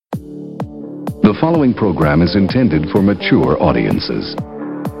The following program is intended for mature audiences.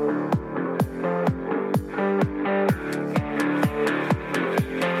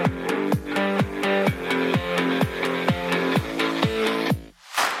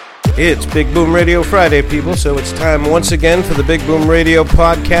 It's Big Boom Radio Friday, people, so it's time once again for the Big Boom Radio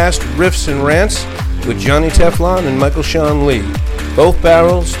podcast, Riffs and Rants, with Johnny Teflon and Michael Sean Lee. Both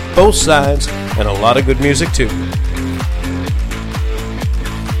barrels, both sides, and a lot of good music, too.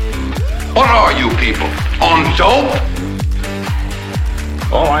 What are you people, on dope?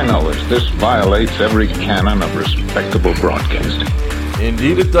 All I know is this violates every canon of respectable broadcasting.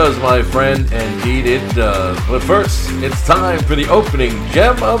 Indeed it does, my friend. Indeed it does. But first, it's time for the opening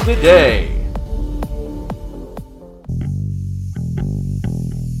gem of the day.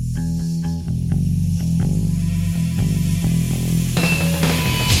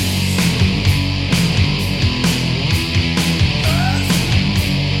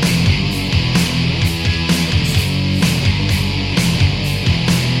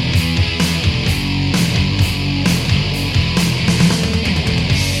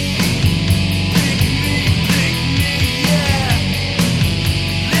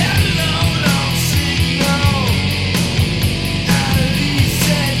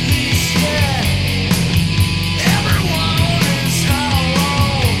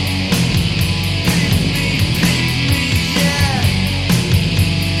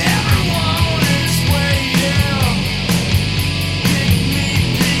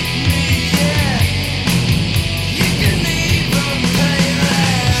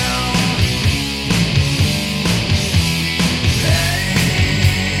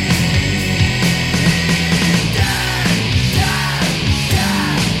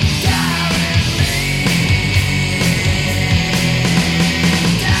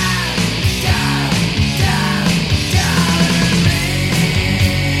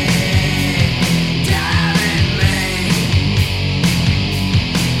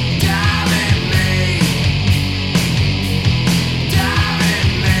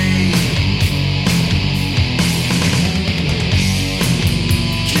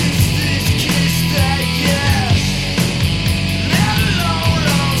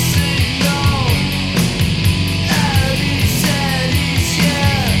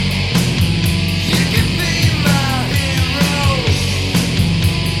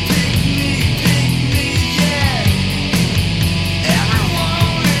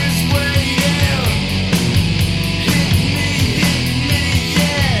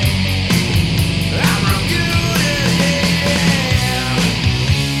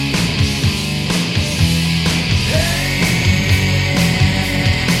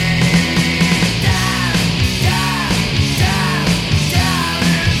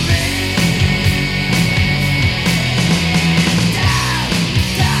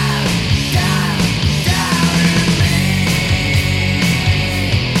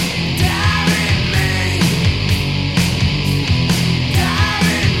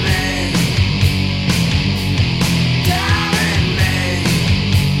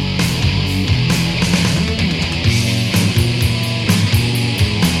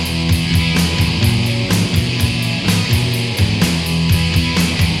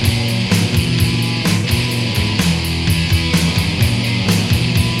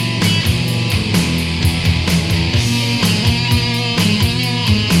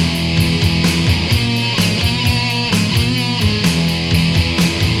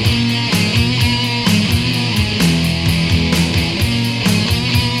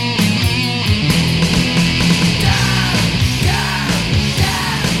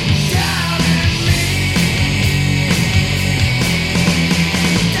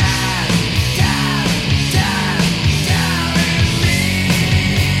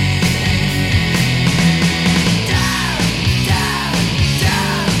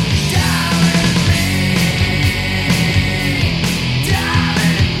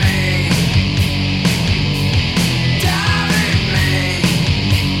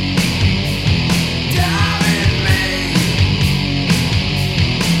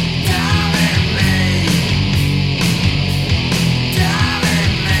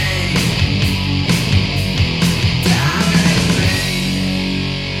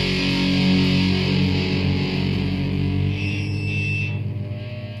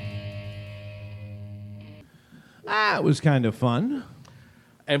 That was kind of fun.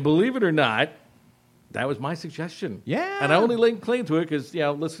 And believe it or not, that was my suggestion. Yeah. And I only laid claim to it because,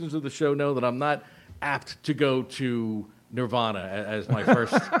 listeners of the show know that I'm not apt to go to Nirvana as my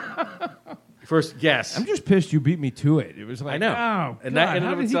first guess. I'm just pissed you beat me to it. It was like, I know. Oh, And God, that in how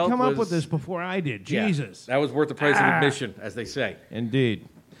and of did he itself come up was- with this before I did? Yeah, Jesus. that was worth the price of admission, as they say. Indeed.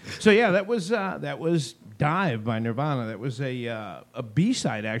 So yeah, that was Dive by Nirvana. That was a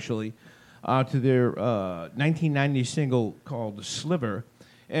B-side actually to their 1990 single called Sliver.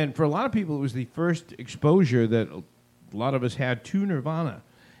 And for a lot of people, it was the first exposure that a lot of us had to Nirvana.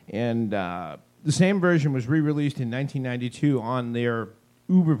 And the same version was re-released in 1992 on their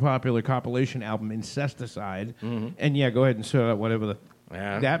uber-popular compilation album Incesticide. Mm-hmm. And yeah, go ahead and sort out whatever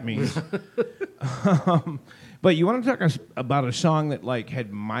that means. But you want to talk about a song that like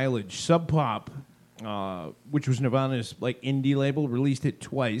had mileage. Sub Pop, which was Nirvana's like indie label, released it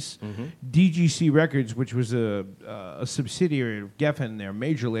twice. Mm-hmm. DGC Records, which was a subsidiary of Geffen, their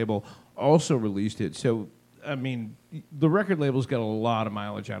major label, also released it. So, I mean, the record labels got a lot of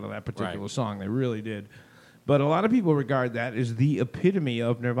mileage out of that particular song. They really did. But a lot of people regard that as the epitome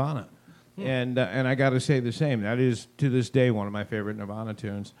of Nirvana. And I got to say the same. That is, to this day, one of my favorite Nirvana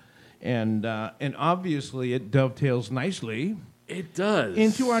tunes. And obviously, it dovetails nicely. It does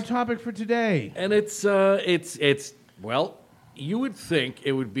into our topic for today. And it's well, you would think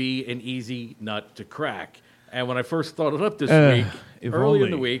it would be an easy nut to crack. And when I first thought it up this week, early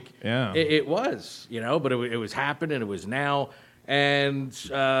in the week, it was, but it was happening. It was now. And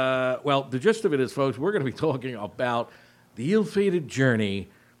well, the gist of it is, folks, we're going to be talking about the ill-fated journey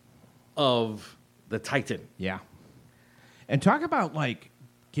of the Titan. Yeah. And talk about like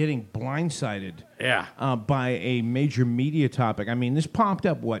getting blindsided by a major media topic. I mean, this popped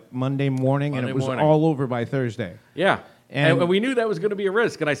up, Monday morning, and it was all over by Thursday. Yeah. And we knew that was going to be a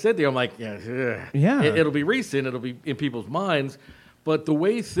risk. And I said to you, I'm like, it'll be recent. It'll be in people's minds. But the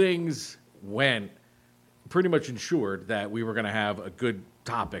way things went pretty much ensured that we were going to have a good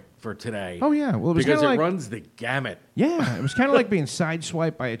topic for today. Oh, yeah. Well, it was because it runs the gamut. Yeah. It was kind of like being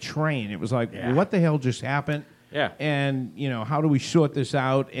sideswiped by a train. It was like, what the hell just happened? Yeah. And, how do we sort this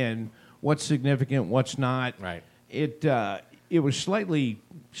out, and what's significant, what's not? Right. It was slightly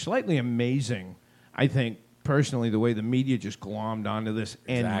amazing, I think, personally, the way the media just glommed onto this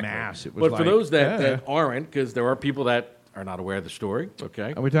en masse. It was but for those that aren't, because there are people that are not aware of the story,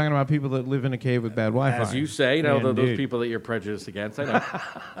 okay? Are we talking about people that live in a cave with bad Wi-Fi? As you say, those people that you're prejudiced against, I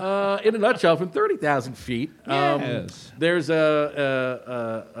know. In a nutshell, from 30,000 feet, there's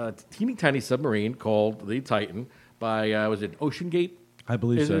a teeny tiny submarine called the Titan by, was it Ocean Gate? I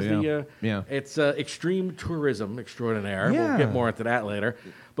believe so, yeah. It's extreme tourism extraordinaire. Yeah. We'll get more into that later.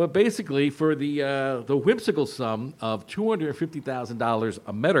 But basically, for the whimsical sum of $250,000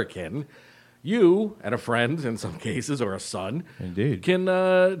 American, you and a friend, in some cases, or a son, indeed, can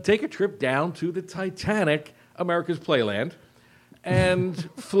take a trip down to the Titanic, America's Playland, and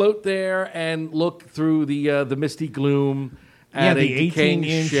float there and look through the misty gloom at the a decaying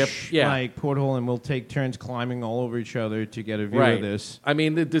 18-inch ship. Like porthole, and we'll take turns climbing all over each other to get a view of this. I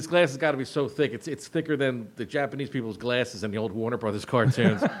mean, this glass has got to be so thick. It's thicker than the Japanese people's glasses in the old Warner Brothers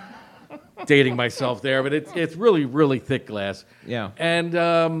cartoons. Dating myself there, but it's really, really thick glass. Yeah.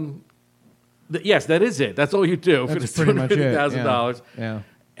 And yes, that is it. That's all you do for That's pretty much it. $250,000. Yeah.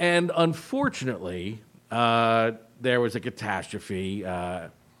 And unfortunately, there was a catastrophe.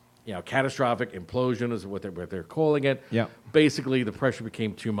 Catastrophic implosion is what they're calling it. Yeah. Basically, the pressure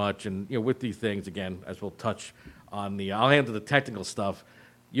became too much, and with these things, again, as we'll touch on I'll handle the technical stuff.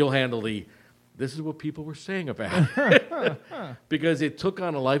 You'll handle this is what people were saying about it. Because it took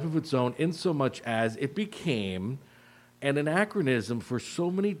on a life of its own, in so much as it became an anachronism for so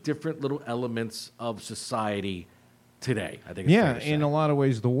many different little elements of society today. I think it's fair to say. In a lot of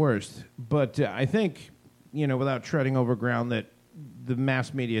ways the worst. But I think, without treading over ground that the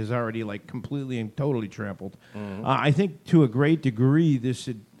mass media has already completely and totally trampled, I think to a great degree this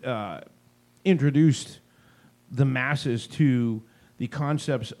had introduced the masses to the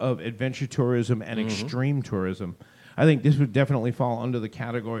concepts of adventure tourism and extreme tourism. I think this would definitely fall under the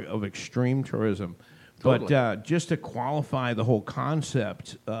category of extreme tourism. Totally. But just to qualify the whole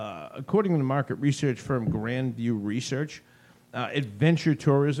concept, according to the market research firm Grandview Research, adventure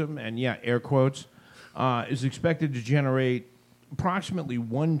tourism, and air quotes, is expected to generate approximately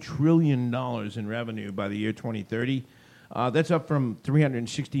 $1 trillion in revenue by the year 2030. That's up from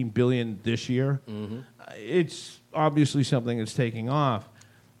 $316 billion this year. Mm-hmm. It's obviously something that's taking off.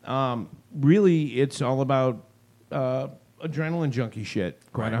 Really, it's all about adrenaline junkie shit,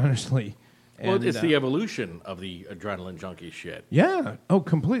 quite honestly. Well, it's the evolution of the adrenaline junkie shit. Yeah. Oh,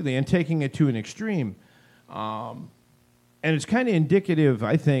 completely. And taking it to an extreme. And it's kind of indicative,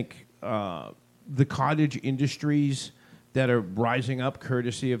 I think, the cottage industries that are rising up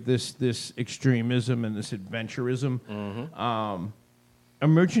courtesy of this extremism and this adventurism. Mm-hmm.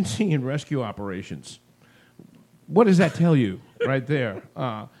 Emergency and rescue operations. What does that tell you right there?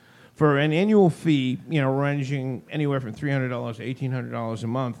 For an annual fee, ranging anywhere from $300 to $1,800 a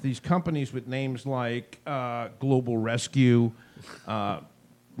month, these companies with names like Global Rescue,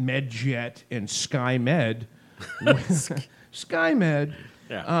 MedJet, and SkyMed, SkyMed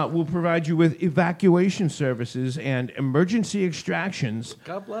will provide you with evacuation services and emergency extractions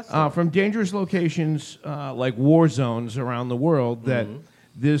God bless them. from dangerous locations like war zones around the world that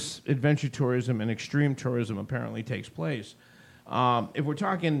this adventure tourism and extreme tourism apparently takes place. If we're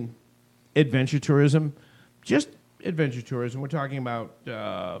talking adventure tourism, just adventure tourism, we're talking about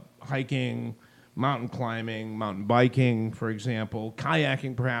hiking, mountain climbing, mountain biking, for example,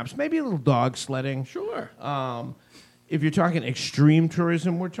 kayaking perhaps, maybe a little dog sledding. Sure. If you're talking extreme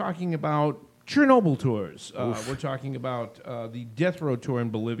tourism, we're talking about Chernobyl tours. We're talking about the Death Row tour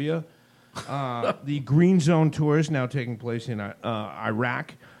in Bolivia, the Green Zone tours now taking place in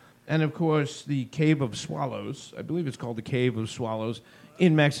Iraq, and, of course, the Cave of Swallows. I believe it's called the Cave of Swallows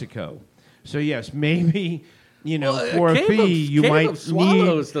in Mexico. So, yes, maybe, for a fee, you might Cave of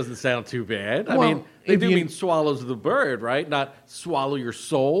Swallows need... doesn't sound too bad. Well, I mean, they do you- mean swallows the bird, right? Not swallow your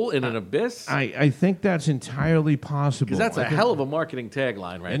soul in an abyss. I think that's entirely possible. Because that's I a think- hell of a marketing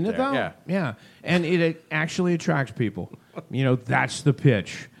tagline right Isn't there. it though? Yeah. And it actually attracts people. That's the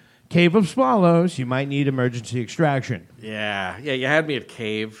pitch. Cave of Swallows, you might need emergency extraction. Yeah, you had me at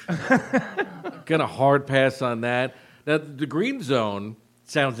cave. Gonna hard pass on that. Now, the Green Zone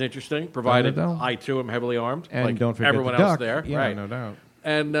sounds interesting, provided No doubt. I, too, am heavily armed. And like don't forget everyone the else duck. there. Yeah, right. no doubt.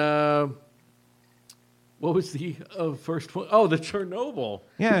 And what was the first one? Oh, the Chernobyl.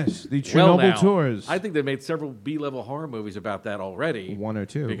 Yes, the Well, Chernobyl now, tours. I think they made several B-level horror movies about that already. One or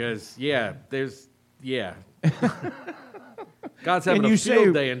two. Because, God's having And you a field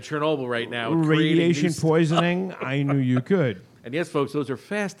say day in Chernobyl right now. creating Radiation new stuff. poisoning, I knew you could. And yes, folks, those are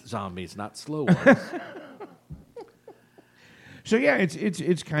fast zombies, not slow ones. So yeah,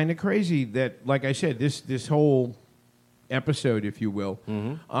 it's kind of crazy that, like I said, this whole episode, if you will,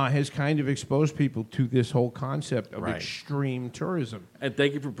 has kind of exposed people to this whole concept of Right. extreme tourism. And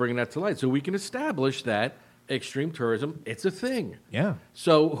thank you for bringing that to light. So we can establish that extreme tourism, it's a thing. Yeah.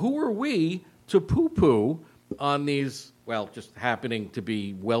 So who are we to poo-poo on these, just happening to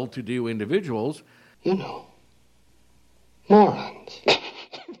be well-to-do individuals? Morons.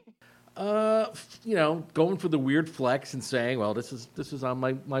 Going for the weird flex and saying, well, this is on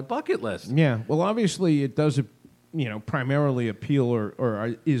my bucket list. Yeah. Well, obviously, it does, primarily appeal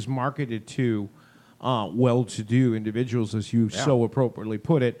or is marketed to well-to-do individuals, as you so appropriately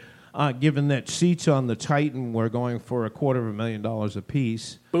put it. Given that seats on the Titan were going for $250,000 a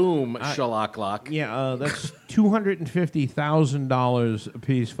piece. Boom, shalock-lock. Yeah, that's $250,000 a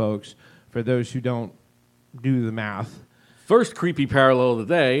piece, folks. For those who don't do the math. First creepy parallel of the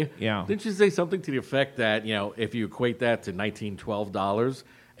day. Yeah. Didn't you say something to the effect that, if you equate that to $1912,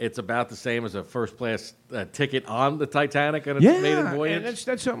 it's about the same as a first-class ticket on the Titanic on its maiden voyage? And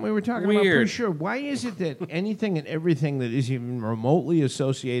that's something we were talking about Weird. pretty sure. Why is it that anything and everything that is even remotely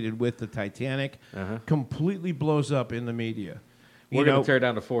associated with the Titanic completely blows up in the media? We're going to tear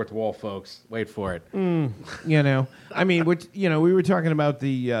down the fourth wall, folks. Wait for it. I mean, we were talking about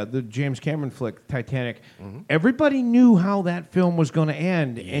the James Cameron flick, Titanic. Everybody knew how that film was going to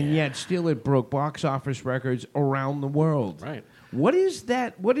end, and yet still it broke box office records around the world. Right. What is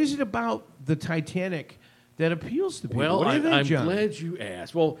that? What is it about the Titanic that appeals to people? Well, what do you think, I'm John? glad you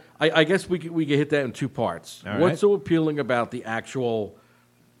asked. Well, I guess we could hit that in two parts. All right. What's so appealing about the actual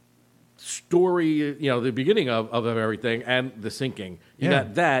story, the beginning of everything and the sinking? You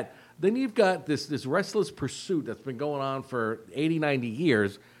got that. Then you've got this restless pursuit that's been going on for 80, 90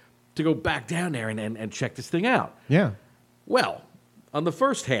 years to go back down there and check this thing out. Yeah. Well, on the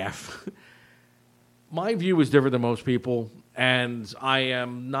first half, my view is different than most people, and I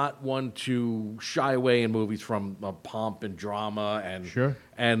am not one to shy away in movies from pomp and drama and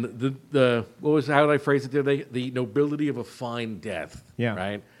and how did I phrase it the other day? The nobility of a fine death. Yeah.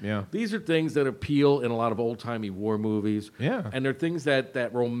 Right? Yeah. These are things that appeal in a lot of old-timey war movies. Yeah. And they're things that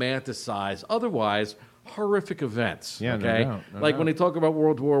romanticize otherwise horrific events. Yeah, no okay? doubt, no Like doubt. when they talk about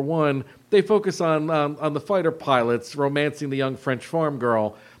World War I, they focus on the fighter pilots romancing the young French farm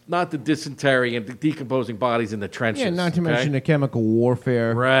girl, not the dysentery and the decomposing bodies in the trenches. Yeah, not to okay? mention the chemical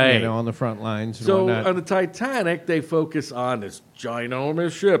warfare, Right. on the front lines. And So whatnot. on the Titanic, they focus on this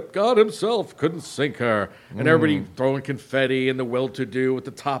ginormous ship. God himself couldn't sink her. And everybody throwing confetti and the well-to-do with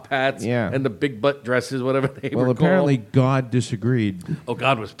the top hats and the big butt dresses, whatever they were well, called. apparently God disagreed. Oh,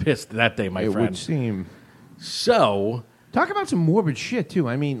 God was pissed that day, my It friend. would seem. So Talk about some morbid shit, too.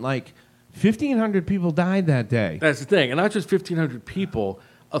 I mean, 1,500 people died that day. that's the thing. And not just 1,500 people.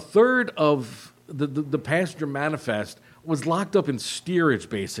 A third of the passenger manifest was locked up in steerage,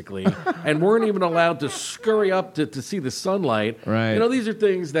 basically, and weren't even allowed to scurry up to see the sunlight. Right. You know, these are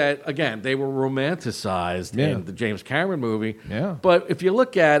things that, again, they were romanticized in the James Cameron movie. Yeah. But if you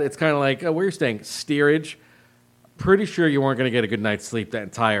look at it, it's kind of like, where you're staying, steerage. Pretty sure you weren't going to get a good night's sleep that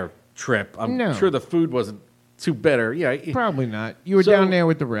entire trip. I'm sure the food wasn't too better. Yeah, probably not. You were down there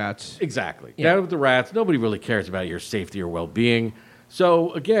with the rats. Exactly. Yeah. Down with the rats. Nobody really cares about your safety or well-being.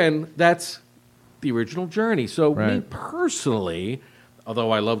 So, again, that's the original journey. So, me personally, although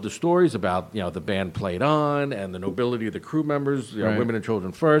I love the stories about, the band played on and the nobility of the crew members, women and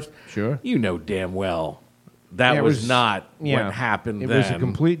children first. Sure. You know damn well that was not what happened then. It was a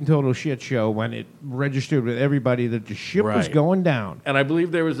complete and total shit show when it registered with everybody that the ship was going down. And I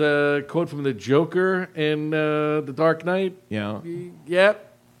believe there was a quote from the Joker in The Dark Knight. Yeah.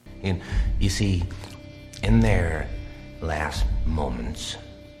 Yep. And you see, in their last moments,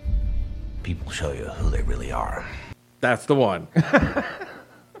 people show you who they really are. That's the one.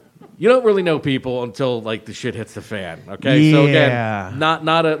 You don't really know people until the shit hits the fan. Okay, yeah. So again,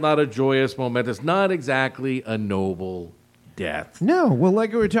 not a joyous, momentous, not exactly a noble death. No, well,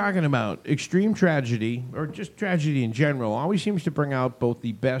 like we were talking about, extreme tragedy or just tragedy in general always seems to bring out both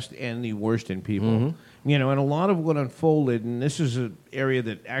the best and the worst in people. Mm-hmm. And a lot of what unfolded, and this is an area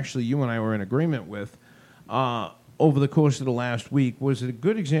that actually you and I were in agreement with. Over the course of the last week was a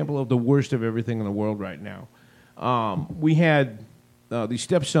good example of the worst of everything in the world right now. We had the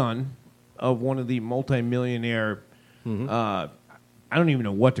stepson of one of the multimillionaire, I don't even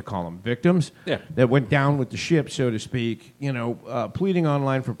know what to call them, victims that went down with the ship, so to speak, pleading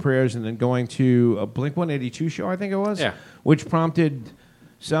online for prayers and then going to a Blink-182 show, I think it was, which prompted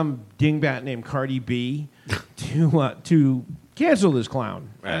some dingbat named Cardi B to cancel this clown.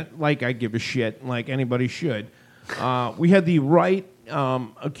 Like I give a shit, like anybody should. We had the right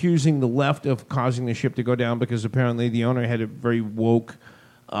accusing the left of causing the ship to go down because apparently the owner had a very woke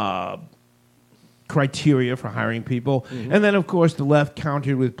criteria for hiring people. Mm-hmm. And then, of course, the left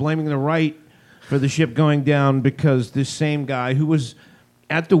countered with blaming the right for the ship going down because this same guy who was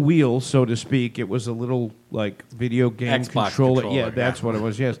at the wheel, so to speak, it was a little video game Xbox controller. Yeah, that's what it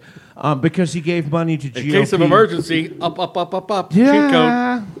was, yes. Because he gave money to GOP. In case of emergency, up. Yeah. Cheat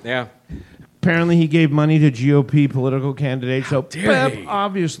code. Yeah. Apparently, he gave money to GOP political candidates. How dare he?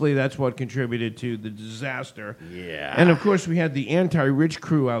 Obviously, that's what contributed to the disaster. Yeah. And, of course, we had the anti-rich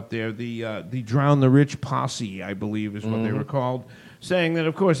crew out there, the Drown the Rich posse, I believe is what they were called, saying that,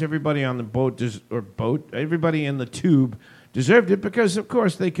 of course, everybody on the everybody in the tube deserved it because, of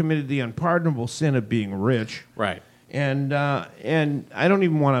course, they committed the unpardonable sin of being rich. Right. And I don't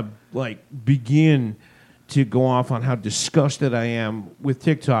even want to, begin to go off on how disgusted I am with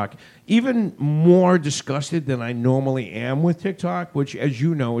TikTok. Even more disgusted than I normally am with TikTok, which, as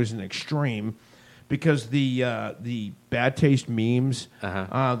you know, is an extreme, because the bad taste memes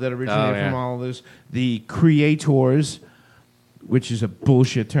that originate from all of this, the creators, which is a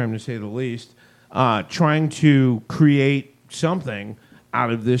bullshit term to say the least, trying to create something out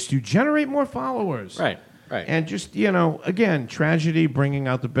of this to generate more followers. Right. Right. And just, again, tragedy bringing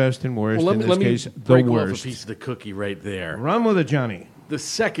out the best and worst. Well, in this case, the break worst. off a piece of the cookie right there. Run with it, Johnny. The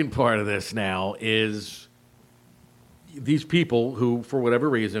second part of this now is these people who, for whatever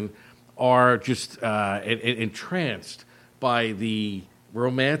reason, are just entranced by the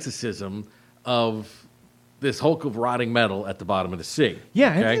romanticism of this hulk of rotting metal at the bottom of the sea. Yeah,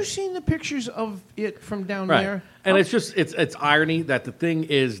 have you seen the pictures of it from down there? And it's irony that the thing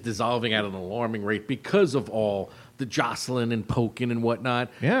is dissolving at an alarming rate because of all the jostling and poking and whatnot.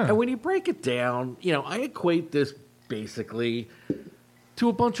 Yeah. And when you break it down, I equate this basically to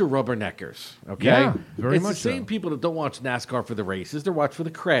a bunch of rubberneckers, okay? Yeah, very it's much the same so. people that don't watch NASCAR for the races. They're watching for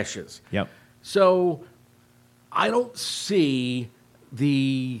the crashes. Yep. So I don't see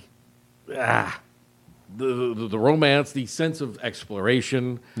the romance, the sense of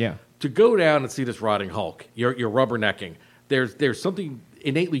exploration. Yeah. To go down and see this rotting hulk, you're rubbernecking. There's something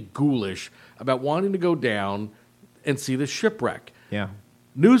innately ghoulish about wanting to go down and see the shipwreck. Yeah.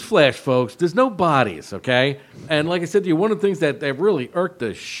 Newsflash, folks, there's no bodies, okay? And like I said to you, one of the things that really irked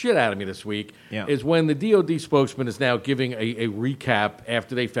the shit out of me this week is when the DOD spokesman is now giving a recap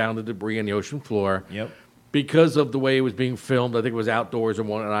after they found the debris on the ocean floor. Yep. Because of the way it was being filmed, I think it was outdoors and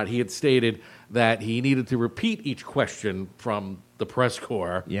whatnot, he had stated that he needed to repeat each question from the press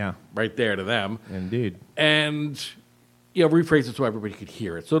corps. Yeah. Right there to them. Indeed. And, rephrase it so everybody could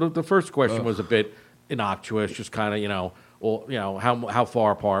hear it. So the first question was a bit innocuous, just kind of, how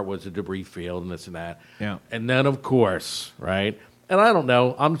far apart was the debris field and this and that. Yeah. And then, of course, right, and I don't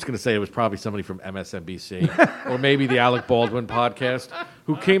know, I'm just going to say it was probably somebody from MSNBC or maybe the Alec Baldwin podcast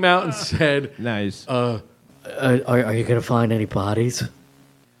who came out and said, nice. Are you going to find any bodies?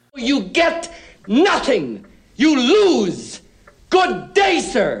 You get nothing. You lose. Good day,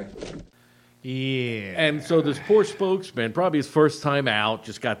 sir. Yeah. And so this poor spokesman, probably his first time out,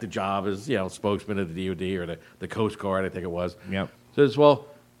 just got the job as, spokesman of the DOD or the Coast Guard, I think it was. Yep. Says, well,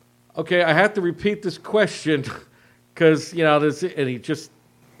 okay, I have to repeat this question because, and he just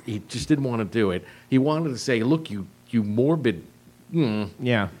didn't want to do it. He wanted to say, look, you morbid.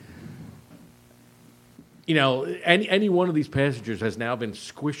 Yeah. Any one of these passengers has now been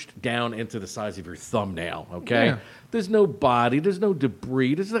squished down into the size of your thumbnail, okay? Yeah. There's no body. There's no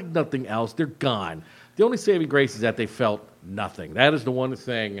debris. There's like nothing else. They're gone. The only saving grace is that they felt nothing. That is the one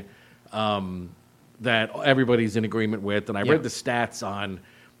thing that everybody's in agreement with. And I read the stats on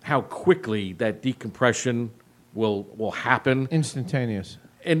how quickly that decompression will happen. Instantaneous.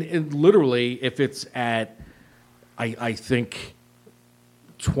 And literally, if it's at, I think,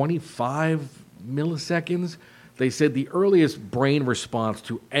 25 milliseconds, they said the earliest brain response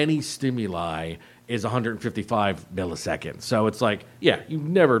to any stimuli is 155 milliseconds. So it's like, you're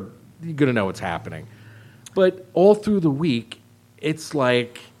going to know what's happening. But all through the week, it's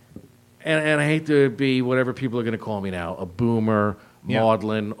like, and I hate to be whatever people are going to call me now, a boomer,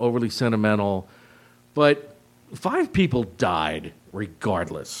 maudlin, overly sentimental, but 5 people died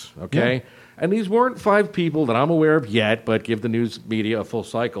regardless, okay? Yeah. And these weren't 5 people that I'm aware of yet, but give the news media a full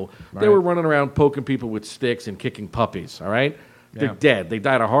cycle. Right. They were running around poking people with sticks and kicking puppies, all right? They're dead. They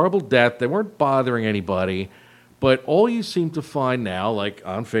died a horrible death. They weren't bothering anybody. But all you seem to find now, like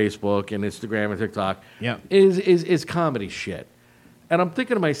on Facebook and Instagram and TikTok, is comedy shit. And I'm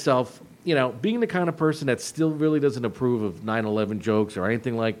thinking to myself, being the kind of person that still really doesn't approve of 9/11 jokes or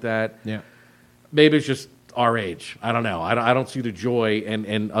anything like that, maybe it's just our age. I don't know. I don't see the joy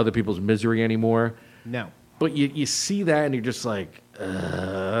in other people's misery anymore. No. But you see that and you're just like,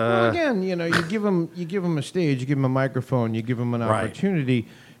 Well, again, you give them a stage, you give them a microphone, you give them an opportunity.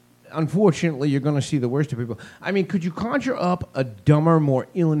 Unfortunately, you're going to see the worst of people. I mean, could you conjure up a dumber, more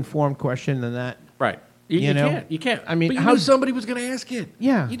ill-informed question than that? Right. You can't. I mean, but you knew somebody was going to ask it.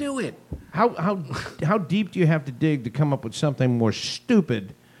 Yeah. You knew it. How deep do you have to dig to come up with something more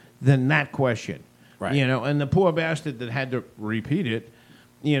stupid than that question? Right. And the poor bastard that had to repeat it,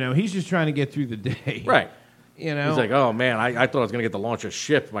 he's just trying to get through the day. Right. He's like, oh, man, I thought I was going to get to launch a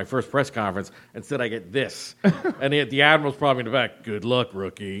ship for my first press conference. Instead, I get this. And the Admiral's probably in the back, good luck,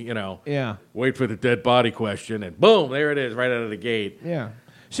 rookie, Yeah. Wait for the dead body question, and boom, there it is, right out of the gate. Yeah.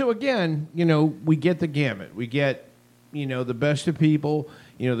 So, again, we get the gamut. We get, the best of people,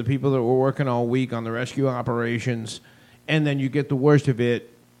 the people that were working all week on the rescue operations, and then you get the worst of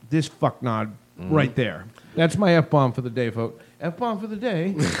it, this fucknod right there. That's my F-bomb for the day, folks. F-bomb for the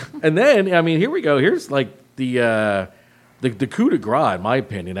day. And then, I mean, here we go. Here's like the coup de grace, in my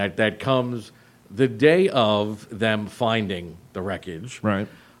opinion, that comes the day of them finding the wreckage. Right.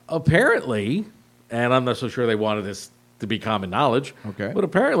 Apparently, and I'm not so sure they wanted this to be common knowledge, okay, but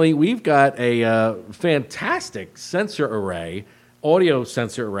apparently we've got a fantastic sensor array, audio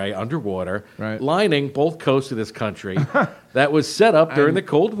sensor array underwater, lining both coasts of this country that was set up during the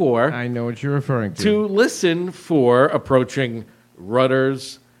Cold War. I know what you're referring to listen for approaching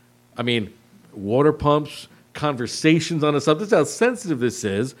rudders, water pumps, conversations on the subject. This is how sensitive this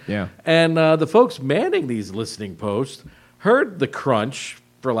is. Yeah. And the folks manning these listening posts heard the crunch,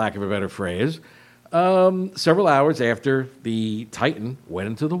 for lack of a better phrase, several hours after the Titan went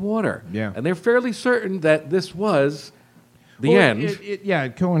into the water. Yeah. And they're fairly certain that this was the end.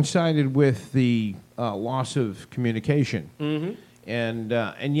 It coincided with the loss of communication. Mm-hmm.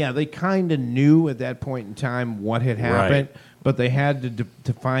 And they kind of knew at that point in time what had happened, but they had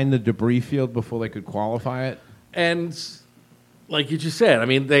to find the debris field before they could qualify it. And like you just said,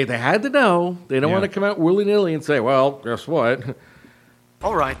 they had to know. They don't want to come out willy-nilly and say, well, guess what?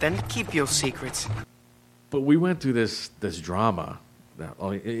 All right, then, keep your secrets. But we went through this drama.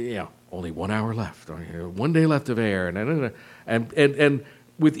 Only 1 hour left. 1 day left of air. And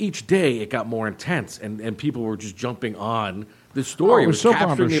with each day, it got more intense. And people were just jumping on the story. It was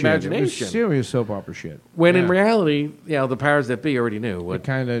capturing the imagination. It was serious soap opera shit. When in reality, the powers that be already knew what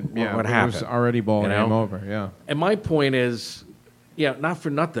happened. It was already ball game over, yeah. And my point is, not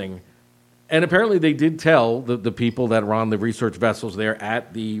for nothing. And apparently they did tell the people that were on the research vessels there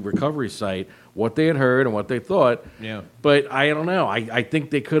at the recovery site what they had heard and what they thought. Yeah. But I don't know. I think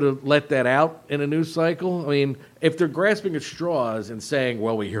they could have let that out in a news cycle. If they're grasping at straws and saying,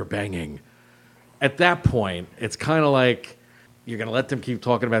 well, we hear banging, at that point, it's kind of like you're going to let them keep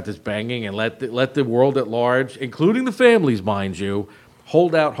talking about this banging and let the world at large, including the families, mind you,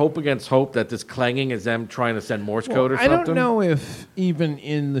 hold out hope against hope that this clanging is them trying to send Morse code or something? I don't know if even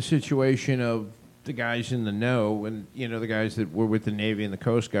in the situation of the guys in the know, and the guys that were with the Navy and the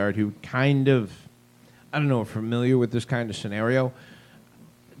Coast Guard who kind of, I don't know, are familiar with this kind of scenario,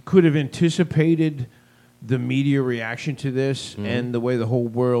 could have anticipated the media reaction to this and the way the whole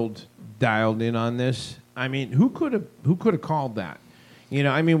world dialed in on this. I mean, who could have called that?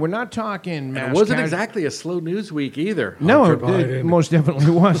 We're not talking mass. It wasn't exactly a slow news week either. No, it most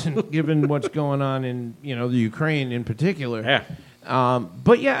definitely wasn't, given what's going on in the Ukraine in particular. Yeah.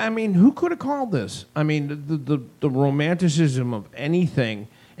 But yeah, I mean, who could have called this? I mean, the romanticism of anything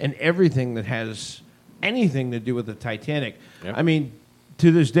and everything that has anything to do with the Titanic. Yep. I mean,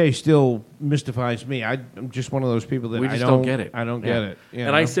 to this day, still mystifies me. I'm just one of those people that We just don't get it. I don't get it.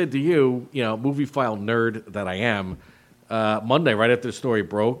 And I said to you, movie file nerd that I am, Monday, right after the story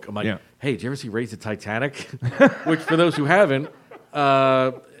broke, I'm like, hey, did you ever see Raise the Titanic? Which, for those who haven't,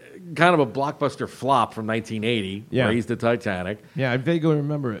 kind of a blockbuster flop from 1980, Raise the Titanic. Yeah, I vaguely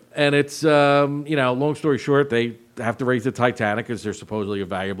remember it. And it's, long story short, they have to raise the Titanic because there's supposedly a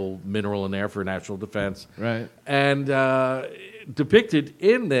valuable mineral in there for national defense. Right. And depicted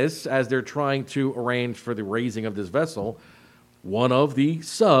in this, as they're trying to arrange for the raising of this vessel, one of the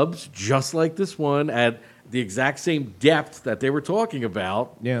subs, just like this one, at the exact same depth that they were talking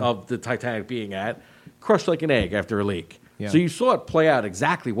about of the Titanic being at, crushed like an egg after a leak. Yeah. So you saw it play out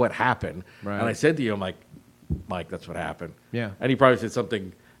exactly what happened. Right. And I said to you, I'm like, Mike, that's what happened. Yeah. And he probably said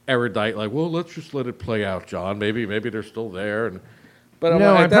something erudite like, well, let's just let it play out, John. Maybe they're still there. But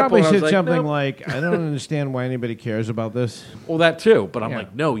no, I probably said something like, I don't understand why anybody cares about this. Well, that too. But I'm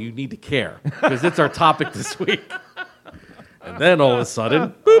like, no, you need to care because it's our topic this week. And then all of a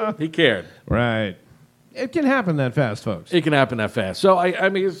sudden, boop, he cared. Right. It can happen that fast, folks. It can happen that fast. So, I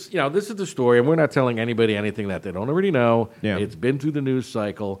mean, it's, this is the story, and we're not telling anybody anything that they don't already know. Yeah. It's been through the news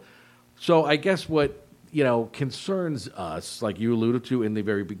cycle. So I guess what, concerns us, like you alluded to in the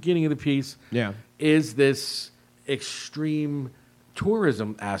very beginning of the piece, is this extreme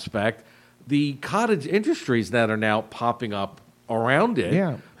tourism aspect, the cottage industries that are now popping up around it.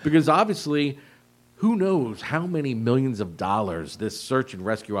 Yeah. Because obviously, who knows how many millions of dollars this search and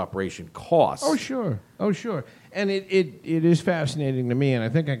rescue operation costs. Oh, sure. And it is fascinating to me, and I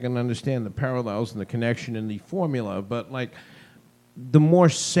think I can understand the parallels and the connection and the formula, but like the more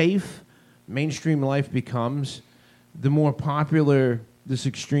safe mainstream life becomes, the more popular this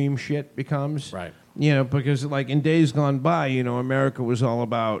extreme shit becomes. Right. Because like in days gone by, America was all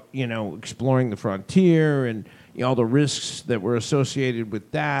about, exploring the frontier and all the risks that were associated with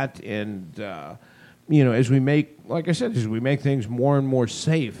that. And, as we make, like I said, as we make things more and more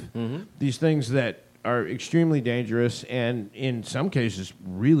safe, these things that are extremely dangerous and in some cases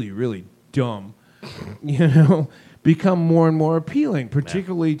really, really dumb, become more and more appealing,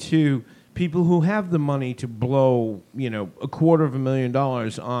 particularly to people who have the money to blow,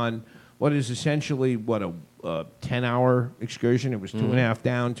 $250,000 on what is essentially, a 10-hour excursion. It was 2.5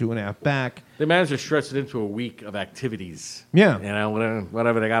 down, 2.5 back. They managed to stretch it into a week of activities. Yeah.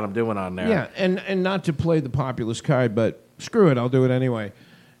 Whatever they got them doing on there. Yeah, and not to play the populist card, but screw it, I'll do it anyway.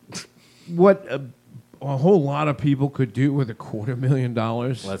 What a whole lot of people could do with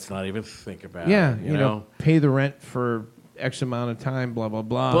 $250,000. Let's not even think about it. Yeah, pay the rent for X amount of time, blah, blah,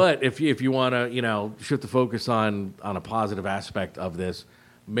 blah. But if you want to, shift the focus on a positive aspect of this,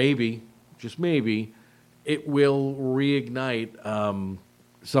 maybe, just maybe, it will reignite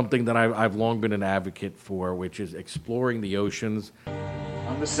something that I've long been an advocate for, which is exploring the oceans.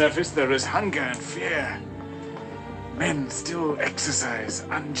 On the surface, there is hunger and fear. Men still exercise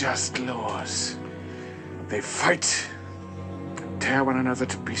unjust laws. They fight and tear one another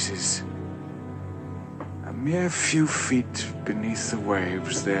to pieces. A mere few feet beneath the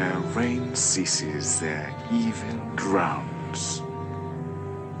waves, their reign ceases, their even drowns.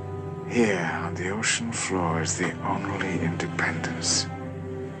 Here on the ocean floor is the only independence.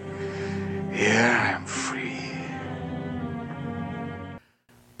 Here I am free.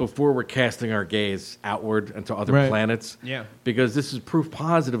 Before we're casting our gaze outward into other planets, because this is proof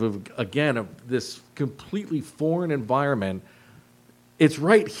positive of this completely foreign environment. It's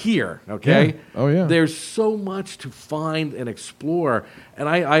right here, okay? Yeah. Oh, yeah. There's so much to find and explore. And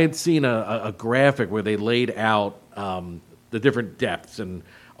I had seen a graphic where they laid out the different depths, and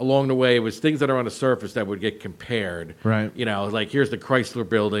along the way, it was things that are on the surface that would get compared. Right. Like here's the Chrysler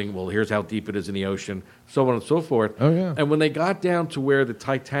Building. Well, here's how deep it is in the ocean, so on and so forth. Oh, yeah. And when they got down to where the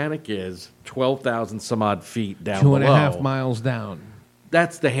Titanic is, 12,000 some odd feet down below. 2.5 miles down.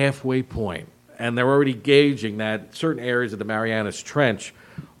 That's the halfway point. And they're already gauging that certain areas of the Marianas Trench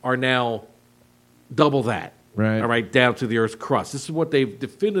are now double that. Right. All right, down to the Earth's crust. This is what they've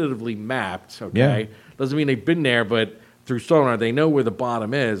definitively mapped, okay? Yeah. Doesn't mean they've been there, but through sonar, they know where the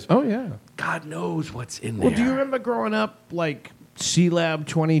bottom is. Oh, yeah. God knows what's in there. Well, do you remember growing up, like, Sea Lab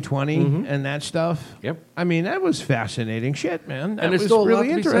 2020 and that stuff? Yep. I mean, that was fascinating shit, man. That And there's was still a lot really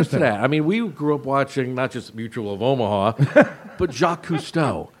to be said interesting. for that. I mean, we grew up watching not just Mutual of Omaha, but Jacques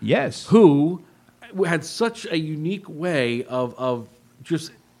Cousteau. Yes. Who had such a unique way of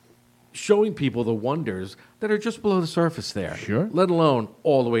just showing people the wonders that are just below the surface there. Sure. Let alone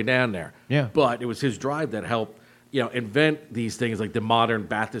all the way down there. Yeah. But it was his drive that helped, invent these things like the modern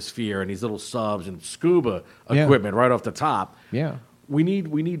bathysphere and these little subs and scuba equipment right off the top. Yeah. We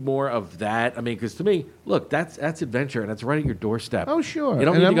need more of that. I mean, because to me, look, that's adventure, and that's right at your doorstep. Oh, sure. You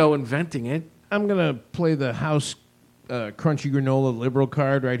don't And need I'm- to go inventing it. I'm going to play the house crunchy granola liberal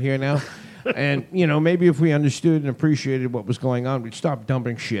card right here now. And, maybe if we understood and appreciated what was going on, we'd stop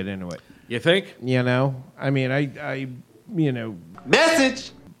dumping shit into it. You think? I mean, I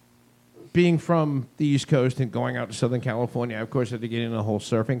Message! being from the East Coast and going out to Southern California, I, of course, had to get into the whole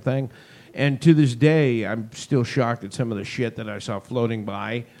surfing thing. And to this day, I'm still shocked at some of the shit that I saw floating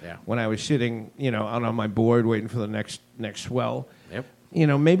by when I was sitting, out on my board waiting for the next swell. Yep.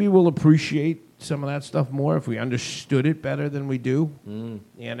 Maybe we'll appreciate some of that stuff more if we understood it better than we do.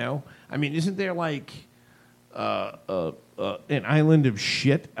 I mean, isn't there like an island of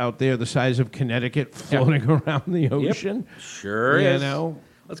shit out there the size of Connecticut floating around the ocean? Sure You is. know?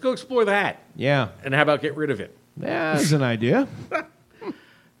 Let's go explore that. Yeah. And how about get rid of it? Yeah, that's an idea.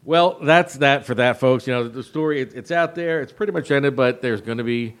 Well, that's that for that, folks. The story, it's out there. It's pretty much ended, but there's going to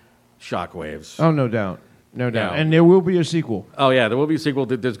be shockwaves. Oh, no doubt. No doubt. Yeah. And there will be a sequel. Oh, yeah, there will be a sequel.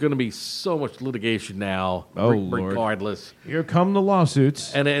 There's going to be so much litigation now, Lord. regardless. Here come the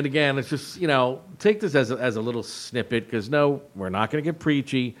lawsuits. And again, it's just, take this as a little snippet, because, no, we're not going to get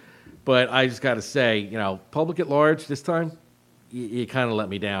preachy, but I just got to say, public at large this time, you kind of let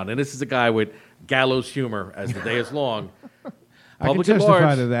me down. And this is a guy with gallows humor as the day is long. I can Public at testify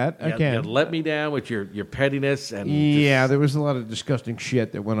large, to that. I can. You let me down with your pettiness. And Yeah, there was a lot of disgusting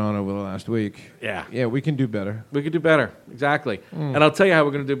shit that went on over the last week. Yeah. Yeah, we can do better. We could do better, exactly. And I'll tell you how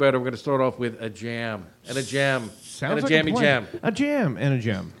we're going to do better. We're going to start off with a jam and a jam Sounds and a like jammy plan. jam. A jam and a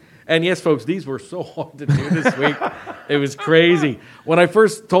jam. And yes, folks, these were so hard to do this week. It was crazy. When I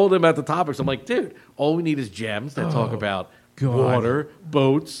first told him about the topics, I'm like, dude, all we need is gems that talk about God. water,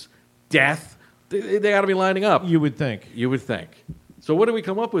 boats, death. They got to be lining up. You would think. You would think. So what do we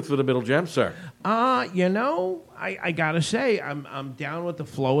come up with for the middle gem, sir? I gotta say, I'm down with the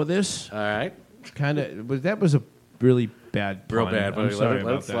flow of this. All right. That was a really bad pun. Real bad, I'm buddy. sorry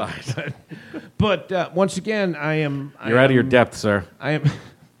Let it about that. slide. But once again, You're out of your depth, sir. I am.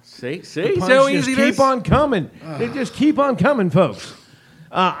 See The puns how just easy it is? keep on coming. They just keep on coming, folks.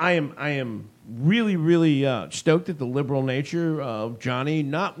 I am really, really stoked at the liberal nature of Johnny.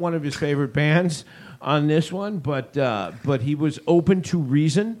 Not one of his favorite bands on this one, but he was open to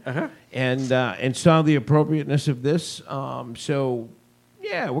reason and saw the appropriateness of this. So,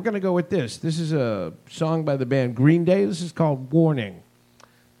 yeah, we're going to go with this. This is a song by the band Green Day. This is called Warning.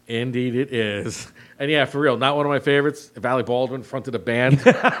 Indeed it is. And yeah, for real, not one of my favorites. If Alec Baldwin fronted a band,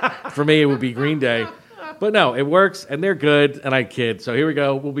 for me it would be Green Day. But no, it works, and they're good, and I kid. So here we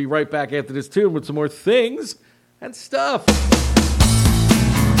go. We'll be right back after this tune with some more things and stuff.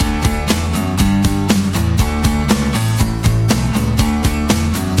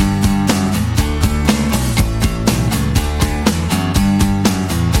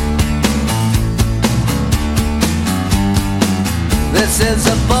 This is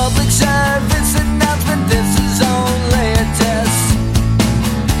a public service announcement. This is only a test.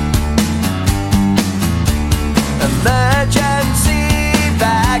 Emergency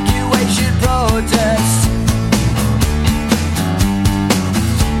evacuation protest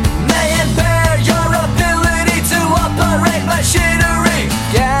may impair your ability to operate machinery.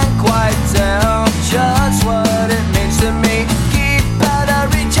 Can't quite tell just what it means to me. Keep out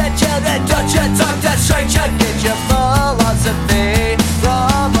of reach at children. Don't you talk to stranger. Get your philosophy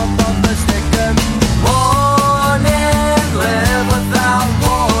from a bumper sticker. Warning, live without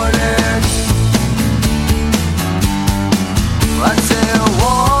warning. Until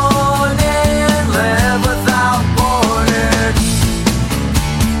warning, live without warning.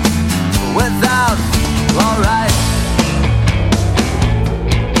 Without, alright.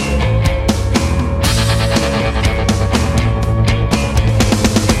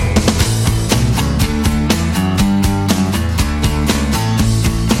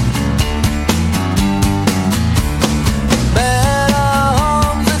 Better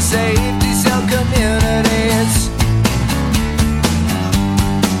homes and safety cell communities.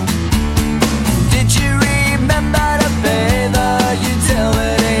 Did you remember to pay the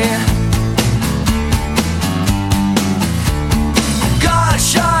utility?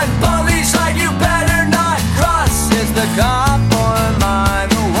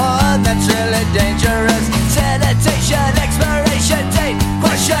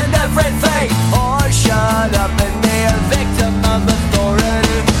 question everything, or shut up and be a victim of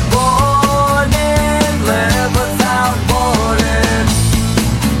authority. Warning, live without warning.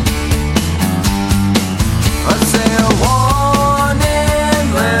 I say a warning,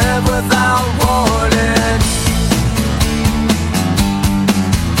 live without warning.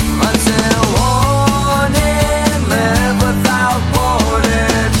 I say a warning, live without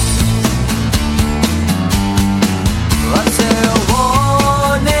warning. I say a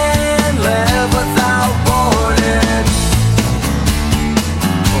warning, live without warning.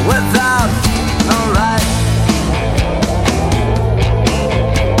 Without no right.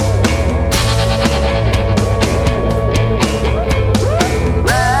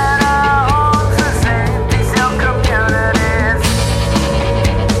 Better homes and safety still communities.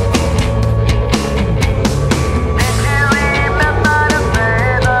 Did you remember to pay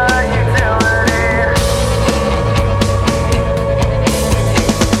the utilities?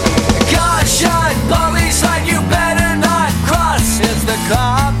 Caution, police line, you better not cross. Is the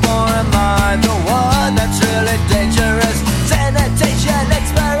cop or am I the one that's really dangerous? Sanitation,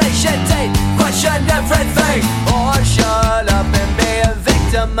 expiration date, question everything, or shut up and be a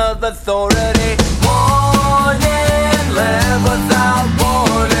victim of authority. Warning, live without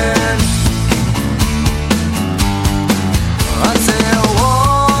warning. I say a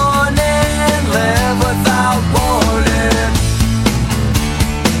warning, live without warning.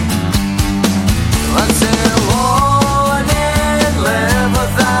 I say a warning, live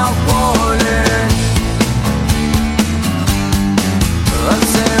without warning. I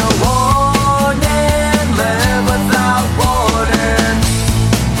say a warning, live without warning.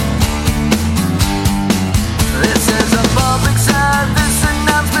 This is a public service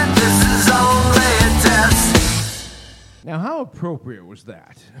announcement, this is only a test. Now, how appropriate was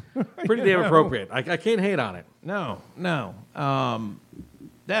that? Pretty You damn know? appropriate. I can't hate on it. No.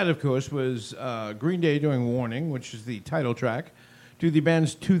 That, of course, was Green Day doing Warning, which is the title track to the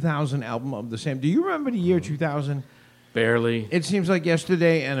band's 2000 album of the same. Do you remember the year 2000? Barely. It seems like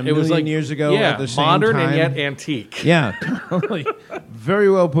yesterday and a It was million like years ago yeah, at the same modern time. and yet antique. Yeah, totally. Very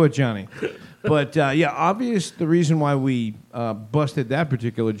well put, Johnny. But, yeah, obvious the reason why we busted that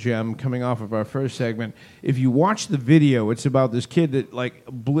particular gem coming off of our first segment. If you watch the video, it's about this kid that, like,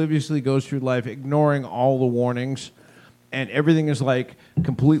 obliviously goes through life ignoring all the warnings, and everything is, like,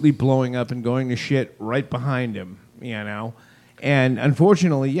 completely blowing up and going to shit right behind him, you know? And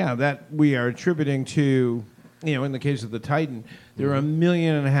unfortunately, yeah, that we are attributing to, you know, in the case of the Titan, there are 1.5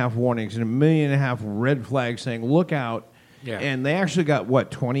 million warnings and 1.5 million red flags saying, look out. Yeah. And they actually got,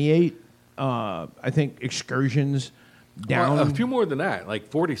 what, 28, I think, excursions down. Well, a few more than that,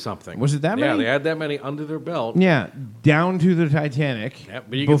 like 40-something. Was it that Yeah, many? they had that many under their belt. Yeah, down to the Titanic. Yeah,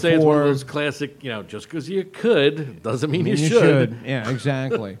 but you can say it's one of those classic, you know, just because you could doesn't mean you should. Yeah,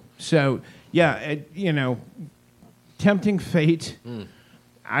 exactly. So, yeah, you know, tempting fate.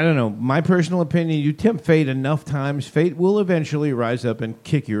 I don't know. My personal opinion, you tempt fate enough times, fate will eventually rise up and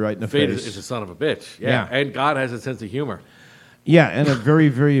kick you right in the Fate face. is a son of a bitch. Yeah. And God has a sense of humor. Yeah, and a very,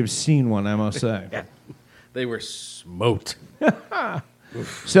 very obscene one, I must say. Yeah. They were smote.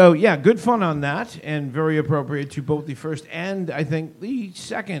 So, yeah, good fun on that, and very appropriate to both the first and, I think, the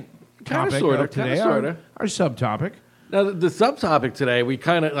second topic of today, our subtopic. Now, the subtopic today, we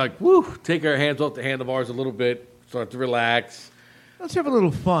kind of like, take our hands off the handlebars a little bit, start to relax. Let's have a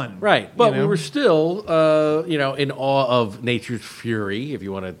little fun. Right, but you know? we were still, in awe of nature's fury, if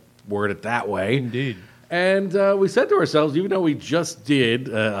you want to word it that way. Indeed. And we said to ourselves, even though we just did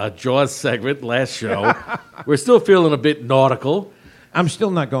a Jaws segment last show, we're still feeling a bit nautical. I'm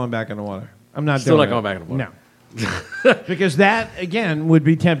still not going back in the water. I'm not Still doing not going back in the water. No. Because that, again, would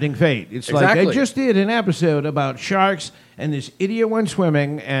be tempting fate. It's like, I Exactly. just did an episode about sharks, and this idiot went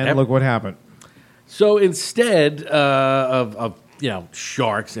swimming, and Yep. look what happened. So instead of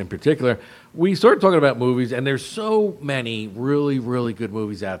sharks in particular, we started talking about movies, and there's so many really, really good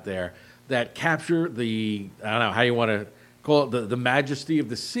movies out there that capture the, I don't know how you want to call it, the majesty of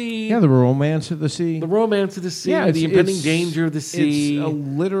the sea. Yeah, the romance of the sea. The romance of the sea, Yeah, the impending danger of the sea. It's a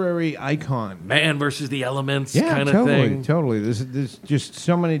literary icon. Man versus the elements Yeah, kind totally, of thing. totally. There's just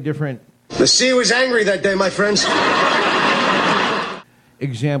so many different The sea was angry that day, my friends.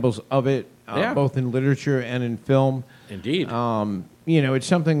 examples of it, Yeah. both in literature and in film. Indeed. It's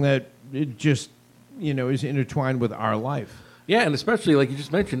something that it just, is intertwined with our life. Yeah, and especially, like you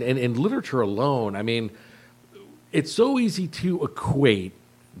just mentioned, in literature alone, I mean, it's so easy to equate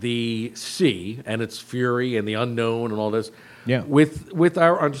the sea and its fury and the unknown and all this with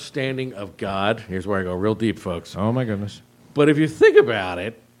our understanding of God. Here's where I go real deep, folks. Oh, my goodness. But if you think about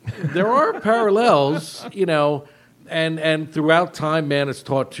it, there are parallels, And throughout time, man is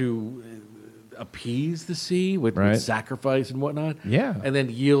taught to appease the sea with sacrifice and whatnot. Yeah. And then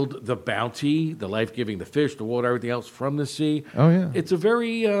yield the bounty, the life-giving, the fish, the water, everything else from the sea. Oh, yeah. It's a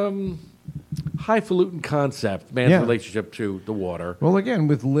very highfalutin concept, man's relationship to the water. Well, again,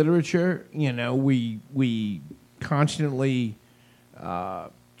 with literature, we constantly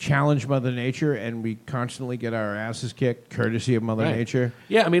challenge Mother Nature, and we constantly get our asses kicked, courtesy of Mother Nature.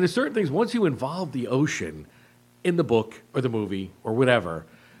 Yeah, I mean, there's certain things, once you involve the ocean in the book or the movie or whatever,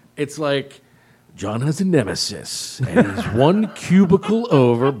 it's like John has a nemesis, and he's one cubicle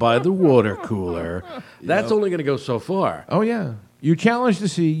over by the water cooler. That's only going to go so far. Oh, yeah. You challenge the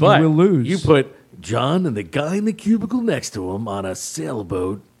sea, But you will lose. you put John and the guy in the cubicle next to him on a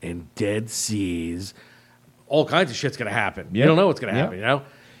sailboat in dead seas, all kinds of shit's going to happen. You don't know what's going to happen, you know?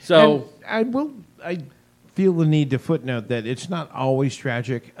 So I feel the need to footnote that it's not always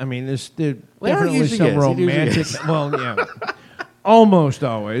tragic. I mean, there's Well, definitely it usually some is. It usually romantic. is. Well, yeah, almost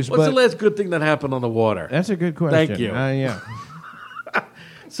always. what's but the last good thing that happened on the water? That's a good question. Thank you. Yeah.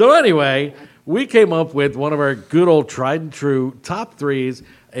 So anyway, we came up with one of our good old tried and true top threes.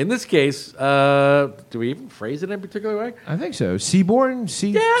 In this case, do we even phrase it in a particular way? I think so. Seaborne,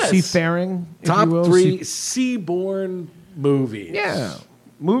 seafaring. if Top you will. three seaborne movies. Yeah,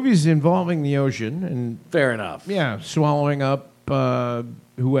 movies involving the ocean and Fair enough. yeah, swallowing up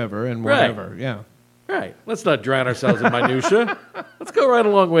whoever and Right. whatever. Yeah, Right. Let's not drown ourselves in minutia. Let's go right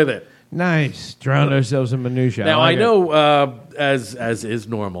along with it. nice. Drown ourselves in minutia. Now, like I it. know, as is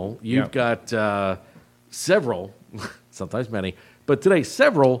normal, you've got several, sometimes many, but today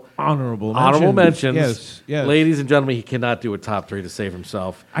several honorable mentions. Yes. Ladies and gentlemen, he cannot do a top three to save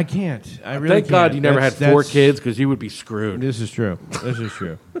himself. I can't. I really Thank God can't. you never had That's- 4 kids, because you would be screwed. This is true.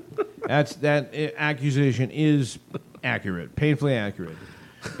 That accusation is accurate, painfully accurate.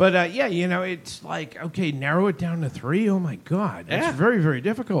 But it's like, okay, narrow it down to 3. Oh my God, that's very, very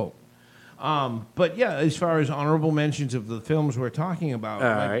difficult. But yeah, as far as honorable mentions of the films we're talking about,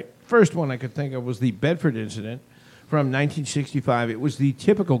 right. First one I could think of was the Bedford Incident from 1965. It was the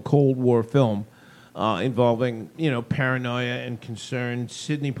typical Cold War film involving paranoia and concern.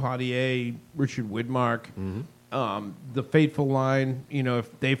 Sidney Poitier, Richard Widmark. The fateful line,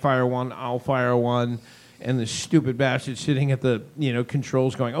 if they fire one, I'll fire one. And the stupid bastard sitting at the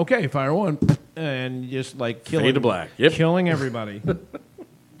controls going, okay, fire one. And just like killing, Fade to black. Yep. killing everybody.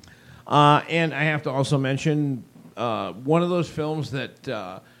 And I have to also mention one of those films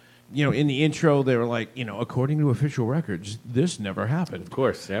that, in the intro, they were like, according to official records, this never happened. Of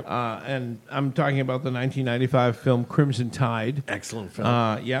course, yep. And I'm talking about the 1995 film Crimson Tide. Excellent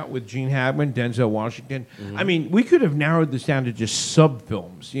film. With Gene Hackman, Denzel Washington. I mean, we could have narrowed this down to just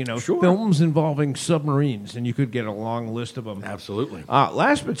sub-films, Sure. films involving submarines, and you could get a long list of them. Absolutely.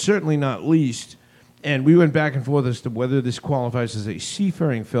 Last but certainly not least, and we went back and forth as to whether this qualifies as a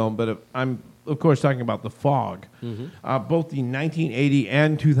seafaring film, but I'm, of course, talking about The Fog, both the 1980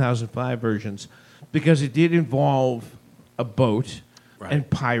 and 2005 versions, because it did involve a boat and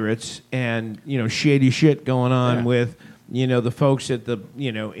pirates and, shady shit going on with, the folks at the,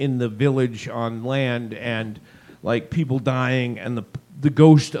 in the village on land and, like, people dying and the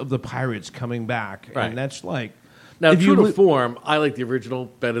ghost of the pirates coming back. Right. And that's like... Now, if true you to form, I like the original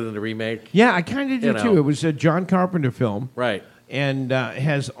better than the remake. Yeah, I kind of do, too. It was a John Carpenter film. Right. And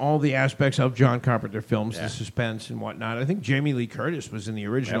has all the aspects of John Carpenter films, the suspense and whatnot. I think Jamie Lee Curtis was in the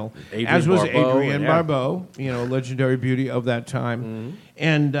original, as was Adrienne Barbeau, legendary beauty of that time.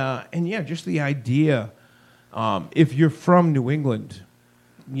 And just the idea, if you're from New England,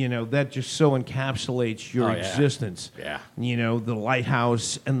 that just so encapsulates your existence. Yeah. The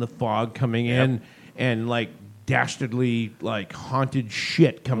lighthouse and the fog coming in, and like dastardly, like haunted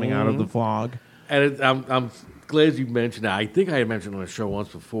shit coming out of the fog. And I'm glad you mentioned that. I think I had mentioned on the show once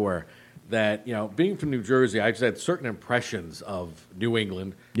before that, being from New Jersey, I just had certain impressions of New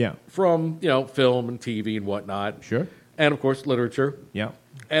England from, film and TV and whatnot. Sure. And, of course, literature. Yeah.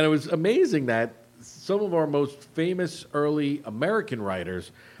 And it was amazing that some of our most famous early American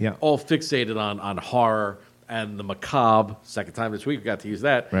writers all fixated on horror and the macabre. Second time this week we got to use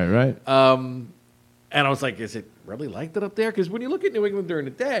that. Right. And I was like, is it really like that up there? Because when you look at New England during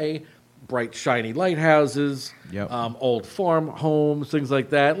the day, bright, shiny lighthouses, old farm homes, things like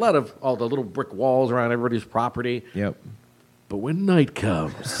that. A lot of all the little brick walls around everybody's property. Yep. But when night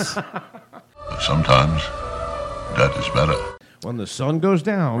comes... Sometimes that is better. When the sun goes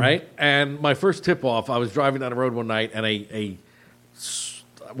down. Right? And my first tip-off, I was driving down the road one night, and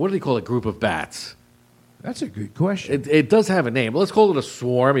what do they call a group of bats? That's a good question. It does have a name. Let's call it a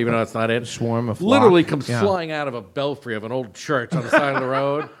swarm, even though it's not it. A swarm of literally comes flying out of a belfry of an old church on the side of the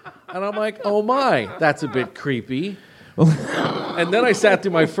road. And I'm like, oh my, that's a bit creepy. And then I sat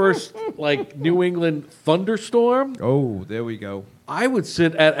through my first New England thunderstorm. Oh, there we go. I would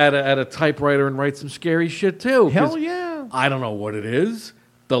sit at a typewriter and write some scary shit too. Hell yeah. I don't know what it is.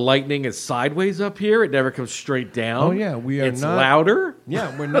 The lightning is sideways up here. It never comes straight down. Oh yeah, It's louder.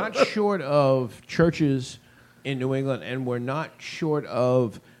 Yeah, we're not short of churches in New England, and we're not short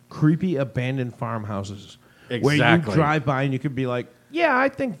of creepy abandoned farmhouses. Where you drive by and you could be like, yeah, I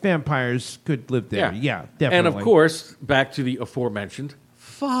think vampires could live there. Yeah, definitely. And of course, back to the aforementioned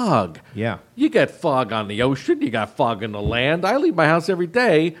fog. Yeah. You get fog on the ocean. You got fog on the land. I leave my house every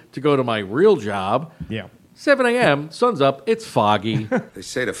day to go to my real job. Yeah. 7 a.m., sun's up, it's foggy. They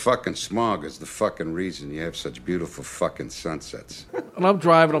say the fucking smog is the fucking reason you have such beautiful fucking sunsets. And I'm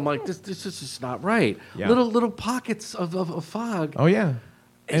driving, I'm like, this is just not right. Yeah. Little pockets of fog. Oh, yeah.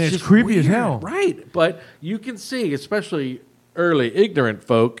 And it's just creepy as weird. hell. Right. But you can see, especially early ignorant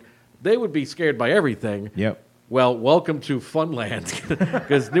folk, they would be scared by everything. Yep. Well, welcome to Funland.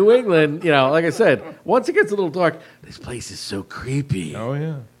 Because New England, like I said, once it gets a little dark, this place is so creepy. Oh,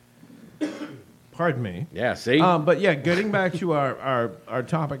 yeah. Pardon me. Yeah, see? But yeah, getting back to our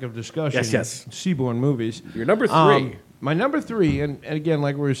topic of discussion. Yes. Seaborn movies. Your number 3. My number 3, and again,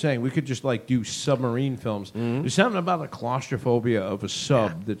 like we were saying, we could just do submarine films. Mm-hmm. There's something about the claustrophobia of a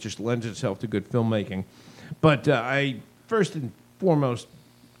sub that just lends itself to good filmmaking. But I, first and foremost,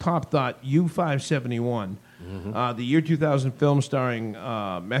 top thought U-571, the year 2000 film starring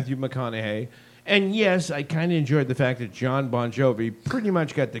Matthew McConaughey. And yes, I kind of enjoyed the fact that John Bon Jovi pretty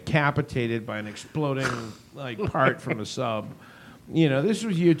much got decapitated by an exploding part from a sub. This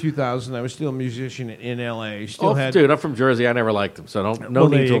was year 2000. I was still a musician in L.A. Dude, I'm from Jersey. I never liked him, so no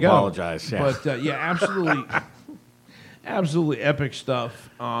need to apologize. Yeah. But absolutely epic stuff.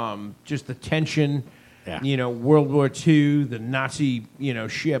 Just the tension. Yeah. World War II, the Nazi,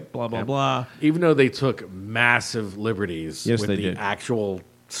 ship, blah blah blah. Even though they took massive liberties with the actual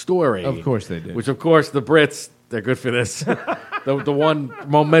story. Of course they did. Which, of course, the Brits, they're good for this. the one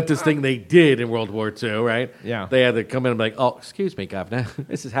momentous thing they did in World War II, right? Yeah. They had to come in and be like, oh, excuse me, Governor.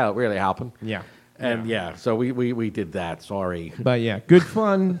 This is how it really happened. Yeah. And, so we did that. Sorry. But, yeah, good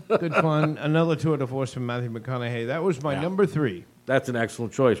fun. Good fun. Another tour de force from Matthew McConaughey. That was my number 3. That's an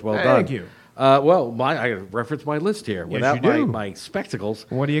excellent choice. Well done. Thank you. I referenced my list here without my spectacles.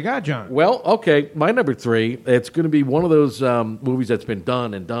 What do you got, John? Well, okay, my number 3, it's going to be one of those movies that's been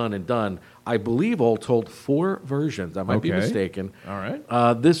done and done and done. I believe all told 4 versions. I might be mistaken. All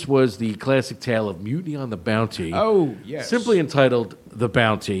right. This was the classic tale of Mutiny on the Bounty. Oh, yes. Simply entitled The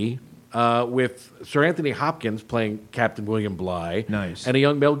Bounty, with Sir Anthony Hopkins playing Captain William Bligh. Nice. And a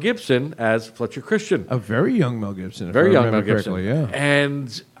young Mel Gibson as Fletcher Christian. A very young Mel Gibson. Very young Mel Gibson. Correctly, yeah.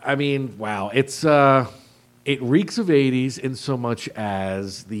 And I mean, wow, it's it reeks of 80s in so much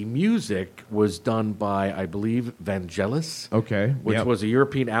as the music was done by, I believe, Vangelis. Okay. Which was a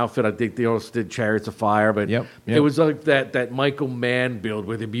European outfit. I think they also did Chariots of Fire, but it was like that Michael Mann build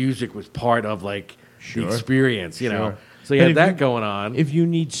where the music was part of the experience, you know. So you had that going on. If you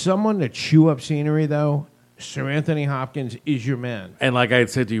need someone to chew up scenery, though, Sir Anthony Hopkins is your man. And like I had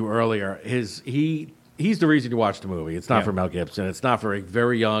said to you earlier, he's the reason you watch the movie. It's not for Mel Gibson. It's not for a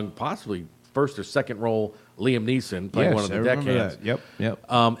very young, possibly first or second role Liam Neeson playing one of the deckhands. Yep.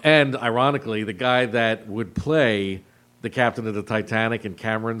 And ironically, the guy that would play the captain of the Titanic in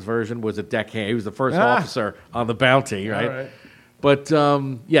Cameron's version was a deckhand. He was the first officer on the Bounty, right? All right. But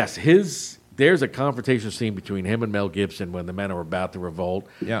yes, there's a confrontation scene between him and Mel Gibson when the men are about to revolt.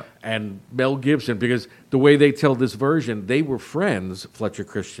 Yeah. And Mel Gibson, because the way they tell this version, they were friends, Fletcher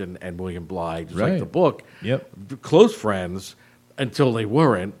Christian and William Bligh, just like the book. Yep. Close friends until they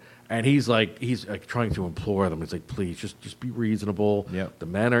weren't. And he's trying to implore them. He's like, please, just be reasonable. Yep. The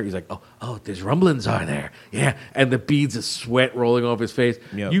men are, he's like, oh, there's rumblings are there. Yeah. And the beads of sweat rolling off his face.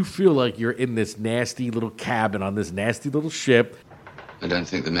 Yep. You feel like you're in this nasty little cabin on this nasty little ship. I don't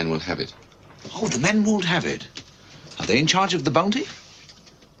think the men will have it. Oh, the men won't have it. Are they in charge of the bounty?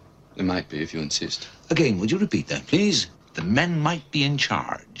 They might be, if you insist. Again, would you repeat that, please? The men might be in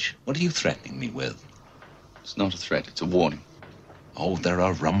charge. What are you threatening me with? It's not a threat, it's a warning. Oh, there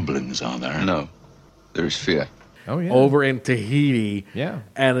are rumblings, are there? No, there is fear. Oh, yeah. Over in Tahiti. Yeah.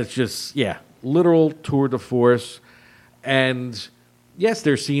 And it's just, literal tour de force. And yes,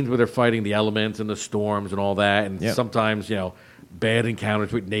 there's scenes where they're fighting the elements and the storms and all that. And sometimes, bad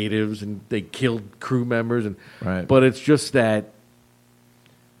encounters with natives and they killed crew members. But it's just that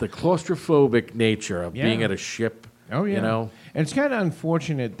the claustrophobic nature of being at a ship. Oh, yeah. And it's kind of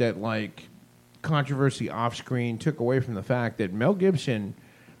unfortunate that, controversy off screen took away from the fact that Mel Gibson,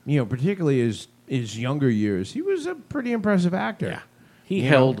 particularly his younger years, he was a pretty impressive actor. Yeah. He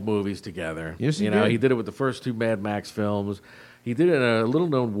held movies together. Yes, he you know, did. he did it with the first 2 Mad Max films. He did it in a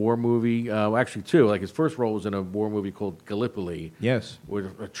little-known war movie. Actually, 2. Like his first role was in a war movie called Gallipoli. Yes, with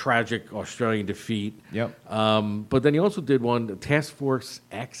a tragic Australian defeat. Yep. But then he also did one, Task Force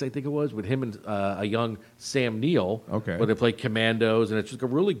X, I think it was, with him and a young Sam Neill. Okay. Where they play commandos, and it's just a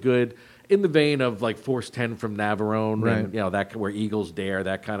really good, in the vein of like Force 10 from Navarone, Right. and that where Eagles dare,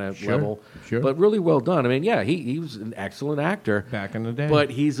 that kind of Sure, level. sure. But really well done. I mean, yeah, he was an excellent actor back in the day.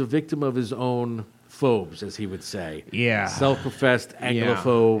 but he's a victim of his own phobes, as he would say. Yeah. Self-professed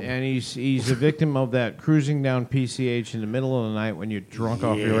Anglophobe. And he's a victim of that cruising down PCH in the middle of the night when you're drunk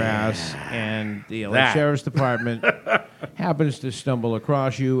off your ass, and the LA That. Sheriff's Department happens to stumble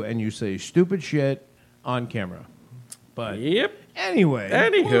across you, and you say stupid shit on camera. But Yep. anyway,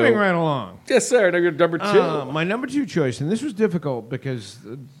 Anywho. moving right along. Yes, sir. Now you're number 2. My number 2 choice, and this was difficult because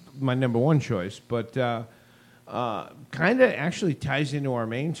my number 1 choice, but kind of actually ties into our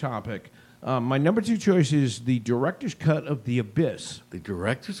main topic. My number 2 choice is the director's cut of The Abyss. The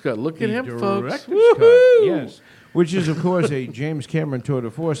director's cut. Look at The him, folks. director's cut, Woohoo! yes. Which is, of course, a James Cameron tour de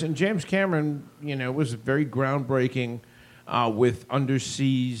force. And James Cameron, was very groundbreaking with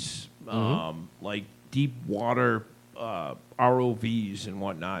underseas, like deep water ROVs and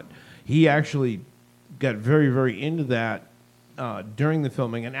whatnot. He actually got very, very into that during the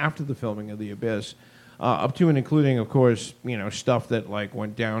filming and after the filming of The Abyss, up to and including, of course, stuff that like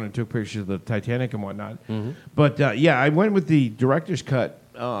went down and took pictures of the Titanic and whatnot. But yeah, I went with the director's cut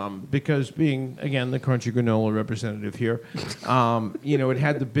because being, again, the Crunchy Granola representative here, it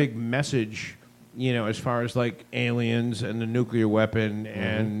had the big message, as far as like aliens and the nuclear weapon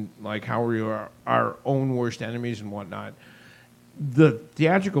and like how we are our own worst enemies and whatnot. The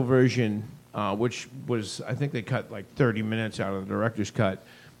theatrical version, which was, I think they cut like 30 minutes out of the director's cut.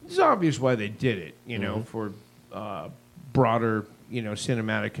 It's obvious why they did it, for broader,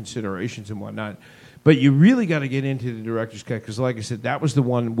 cinematic considerations and whatnot. But you really got to get into the director's cut because, like I said, that was the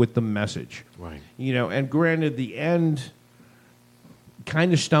one with the message. Right. And granted, the end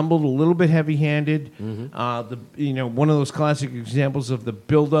kind of stumbled a little bit heavy-handed. One of those classic examples of the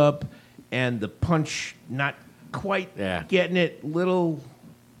build-up and the punch not quite getting it, little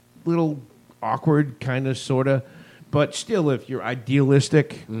awkward, kind of, sort of. But still, if you're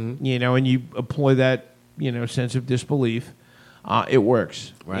idealistic, and you employ that, sense of disbelief, it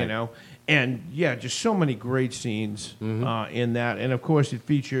works, Right. And, yeah, just so many great scenes in that. And, of course, it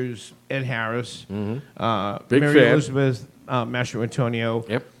features Ed Harris, Big Mary fan. Elizabeth Mastro Antonio.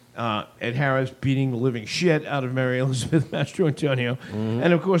 Yep. Ed Harris beating the living shit out of Mary Elizabeth Mastro Antonio.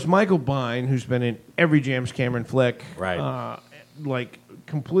 And, of course, Michael Biehn, who's been in every James Cameron flick. Right. Like,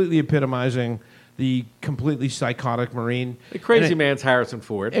 completely epitomizing the completely psychotic Marine. The crazy man's Harrison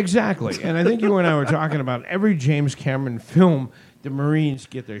Ford. Exactly. And I think you and I were talking about every James Cameron film, the Marines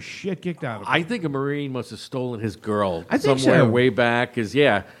get their shit kicked out of them. I think a Marine must have stolen his girl I think somewhere so. way back. Because,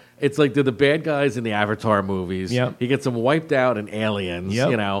 it's like they're the bad guys in the Avatar movies. Yep. He gets them wiped out in Aliens,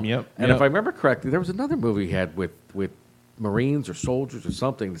 Yep, And yep. if I remember correctly, there was another movie he had with Marines or soldiers or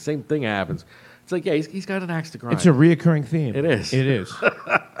something. The same thing happens. It's like, he's got an axe to grind. It's a reoccurring theme. It is. It is.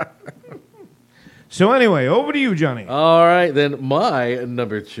 So anyway, over to you, Johnny. All right, then my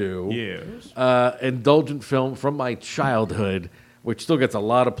number 2. Yes. Indulgent film from my childhood, which still gets a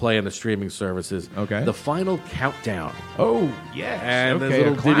lot of play in the streaming services. Okay. The Final Countdown. Oh, yes. And okay, this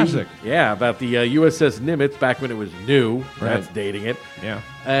little a classic. ditty, about the USS Nimitz back when it was new. Right. That's dating it. Yeah.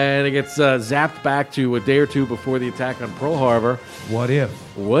 And it gets zapped back to a day or two before the attack on Pearl Harbor. What if?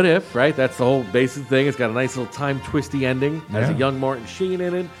 What if, right? That's the whole basic thing. It's got a nice little time-twisty ending. Has a young Martin Sheen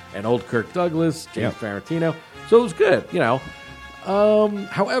in it, and old Kirk Douglas, James Ferrantino. So it was good,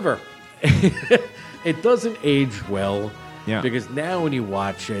 However, it doesn't age well. Yeah. Because now when you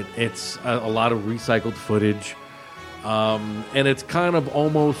watch it, it's a lot of recycled footage. And it's kind of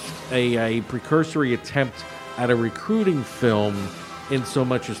almost a precursory attempt at a recruiting film in so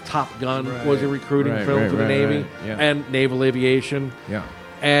much as Top Gun was a recruiting film for the Navy and naval aviation. Yeah.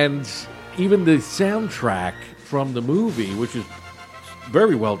 And even the soundtrack from the movie, which is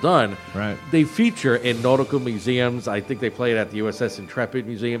very well done, they feature in nautical museums. I think they play it at the USS Intrepid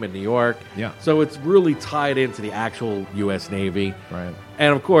Museum in New York. Yeah. So it's really tied into the actual U.S. Navy. Right.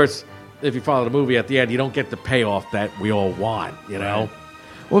 And, of course, if you follow the movie at the end, you don't get the payoff that we all want, Well,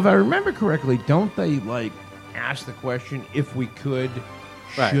 if I remember correctly, don't they, ask the question, if we could,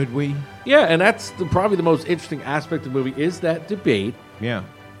 should we? Yeah, and that's probably the most interesting aspect of the movie is that debate. Yeah.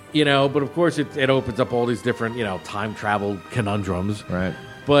 But of course it opens up all these different, time travel conundrums. Right.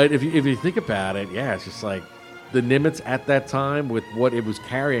 But if you think about it, it's just like the Nimitz at that time with what it was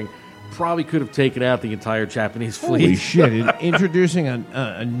carrying, probably could have taken out the entire Japanese fleet. Holy shit. Introducing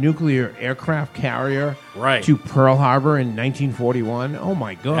a nuclear aircraft carrier Right. to Pearl Harbor in 1941. Oh,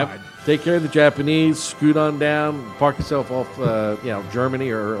 my God. Yep. Take care of the Japanese, scoot on down, park yourself off Germany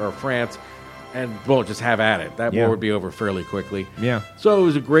or France, and well, just have at it. That war would be over fairly quickly. Yeah. So it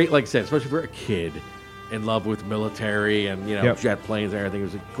was a great, like I said, especially for a kid in love with military and jet planes and everything. It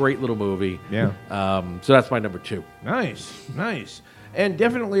was a great little movie. Yeah. So that's my number 2. Nice. And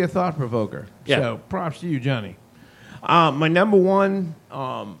definitely a thought provoker. Yeah. So props to you, Johnny. My number 1,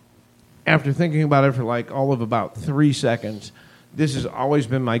 after thinking about it for like all of about 3 seconds, this has always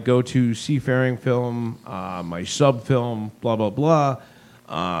been my go-to seafaring film, my sub film, blah, blah,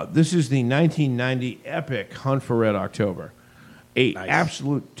 blah. This is the 1990 epic Hunt for Red October.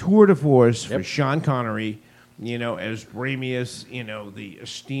 Absolute tour de force for Sean Connery, as Ramius, the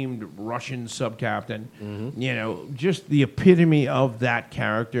esteemed Russian sub-captain. Mm-hmm. Just the epitome of that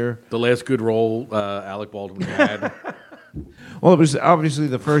character. The last good role Alec Baldwin had. Well, it was obviously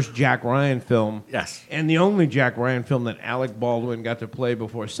the first Jack Ryan film. Yes. And the only Jack Ryan film that Alec Baldwin got to play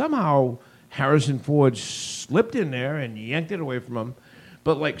before. Somehow Harrison Ford slipped in there and yanked it away from him.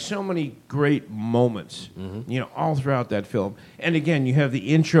 But like so many great moments, all throughout that film. And again, you have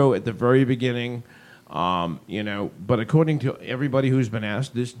the intro at the very beginning, but according to everybody who's been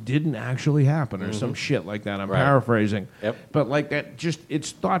asked, this didn't actually happen or some shit like that. I'm paraphrasing. Yep. But like that,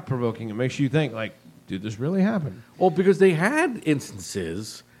 it's thought-provoking. It makes you think, like, did this really happen? Well, because they had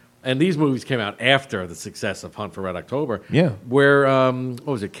instances, and these movies came out after the success of Hunt for Red October. Yeah. Where, what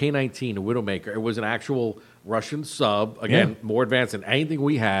was it, K-19, a Widowmaker. It was an actual Russian sub, again, more advanced than anything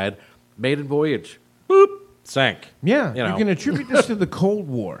we had. Maiden voyage. Boop. Sank. Yeah. You can attribute this to the Cold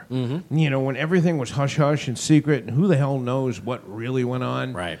War. Mm-hmm. When everything was hush-hush and secret, and who the hell knows what really went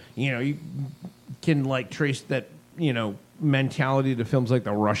on. Right. You can, like, trace that, mentality to films like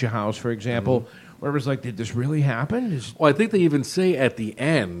The Russia House, for example, where it was like, did this really happen? Well, I think they even say at the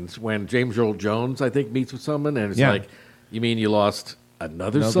end, when James Earl Jones, I think, meets with someone, and it's like, you mean you lost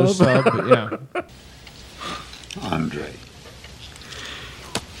another sub? Yeah. Andre,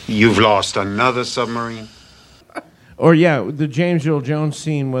 you've lost another submarine? Or, the James Earl Jones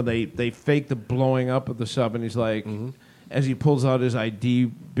scene where they fake the blowing up of the sub, and he's like, as he pulls out his ID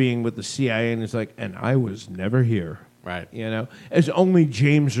being with the CIA, and he's like, and I was never here. Right. As only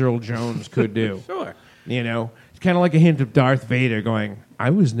James Earl Jones could do. Sure. It's kind of like a hint of Darth Vader going,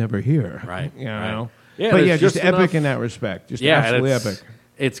 I was never here. Right. Right. Yeah, but just epic enough in that respect. Just absolutely epic.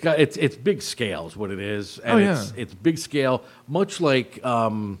 It's got it's big scale is what it is, and it's big scale, much like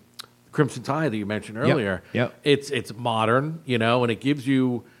Crimson Tide that you mentioned earlier. Yep. It's modern, and it gives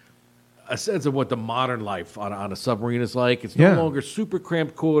you a sense of what the modern life on a submarine is like. It's no longer super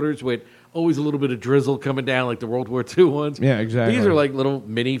cramped quarters with always a little bit of drizzle coming down like the World War II ones. Yeah, exactly. These are like little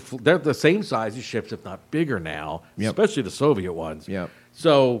mini. They're the same size as ships, if not bigger now. Especially the Soviet ones. Yep.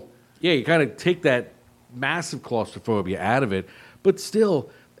 So you kind of take that massive claustrophobia out of it. But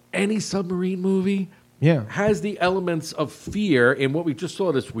still, any submarine movie has the elements of fear in what we just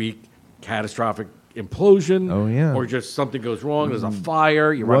saw this week, catastrophic implosion, or just something goes wrong, there's a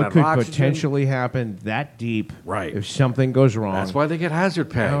fire, you run out of oxygen. What could potentially happen that deep if something goes wrong? That's why they get hazard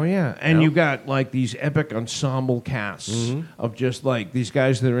pay. Oh, yeah. And you got like these epic ensemble casts of just like these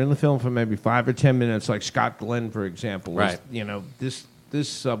guys that are in the film for maybe 5 or 10 minutes, like Scott Glenn, for example, is, this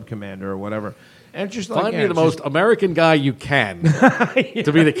sub-commander or whatever. And just like, find me the most American guy you can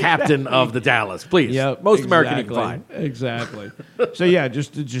to be the captain of the Dallas, please. Most American you can find. Exactly. So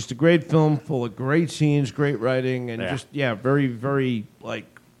just a great film full of great scenes, great writing, and very, very like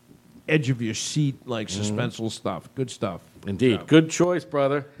edge of your seat, like suspenseful stuff. Good stuff. Indeed, good choice,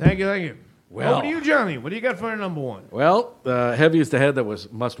 brother. Thank you. Well, over to you, Johnny. What do you got for number 1? Well, heavy is the head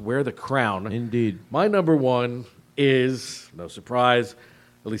that must wear the crown. Indeed. My number 1 is no surprise,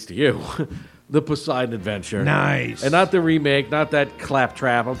 at least to you. The Poseidon Adventure. Nice. And not the remake, not that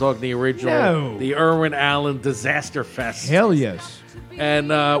claptrap. I'm talking the original. No. The Irwin Allen Disaster Fest. Hell yes. And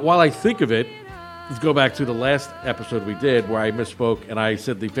while I think of it, let's go back to the last episode we did where I misspoke and I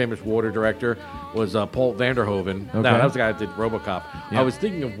said the famous water director was Paul Vanderhoven. Okay. No, that was the guy that did RoboCop. Yeah. I was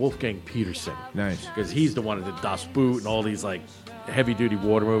thinking of Wolfgang Peterson. Nice. Because he's the one that did Das Boot and all these like heavy-duty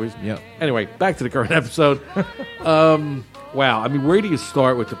water movies. Yeah. Anyway, back to the current episode. Wow, I mean, where do you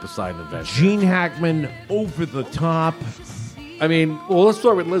start with the Poseidon Adventure? Gene Hackman over the top. I mean, well, let's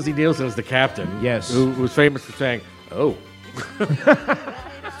start with Leslie Nielsen as the captain. Yes. Who was famous for saying, oh.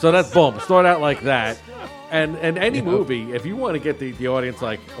 So that's boom. Start out like that. And any movie, if you want to get the audience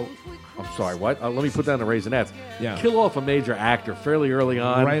like, oh, I'm sorry, what? Let me put down the Raisinets. Yeah. Kill off a major actor fairly early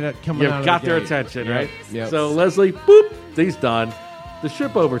on. Right at coming You've out of got the their gate. attention, Yep. right? Yep. So Leslie, boop, he's done. the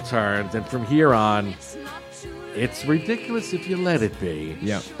ship overturns, and from here on, it's ridiculous if you let it be.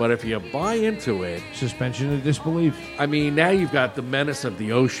 Yeah. But if you buy into it... Suspension of disbelief. I mean, now you've got the menace of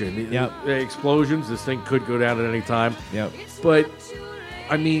the ocean. Yep. The explosions, this thing could go down at any time. Yep. But,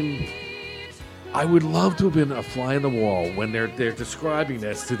 I mean, I would love to have been a fly in the wall when they're describing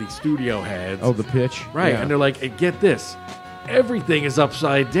this to the studio heads. Oh, the pitch? Right. Yeah. And they're like, hey, get this. Everything is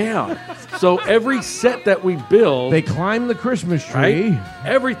upside down. So every set that we build... They climb the Christmas tree. Right?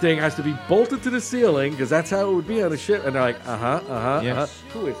 Everything has to be bolted to the ceiling because that's how it would be on the ship. And they're like, Yes.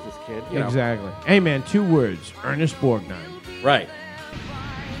 Who is this kid? You know. Exactly. Hey, man, 2 words. Ernest Borgnine. Right.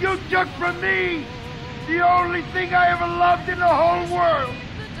 You took from me the only thing I ever loved in the whole world.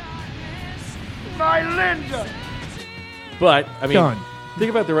 My Linda. But, I mean, Done. think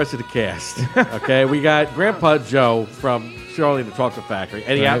about the rest of the cast. Okay, we got Grandpa Joe from Charlie and the Chocolate Factory.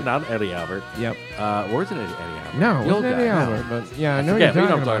 Not Eddie Albert. Yep. Or isn't it Eddie Albert? No, it The old wasn't Eddie guy. Albert, but yeah, I know forget, you're but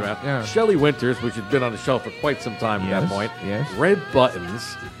you know talking what I'm talking about. about. Yeah. Shelley Winters, which had been on the show for quite some time at that point. Yes. Red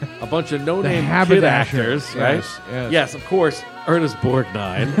Buttons, a bunch of no-name kid Haberdasher. actors, right? Yes. Yes, of course, Ernest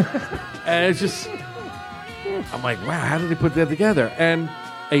Borgnine. And it's just, I'm like, wow, how did they put that together? And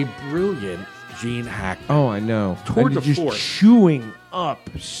a brilliant Gene Hackman. Oh, I know. Tour And de just force. chewing up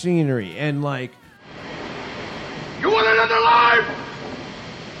scenery and like... You want another life?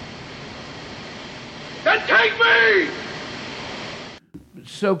 Then take me!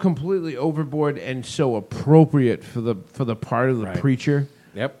 So completely overboard and so appropriate for the part of the preacher.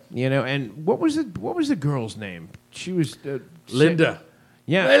 Yep. You know, and what was the girl's name? She was Linda.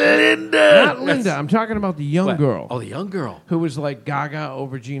 Yeah, Linda. Not Linda. I'm talking about the young What? girl. Oh, the young girl. Who was like Gaga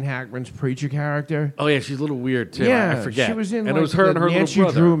over Gene Hackman's preacher character. Oh, yeah, she's a little weird, too. Yeah, I forget. she was in and like it was her the and her Nancy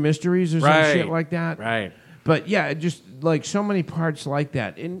little brother. Drew Mysteries or some Right. shit like that. Right. But yeah, just like so many parts like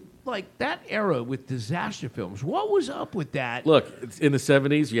that. In like that era with disaster films, what was up with that? Look, it's in the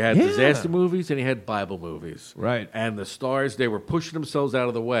 70s, you had Yeah. disaster movies and you had Bible movies. Right. And the stars, they were pushing themselves out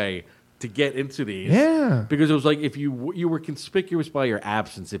of the way to get into these. Yeah. Because it was like if you were conspicuous by your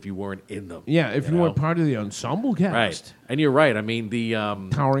absence if you weren't in them. Yeah, if you know? weren't part of the ensemble cast. Right. And you're right. I mean, the...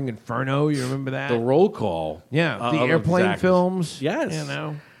 Towering Inferno, you remember that? The roll call. Yeah, the of airplane Zach. films. Yes. You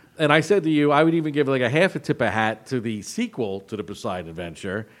know. And I said to you, I would even give like a half a tip of hat to the sequel to the Poseidon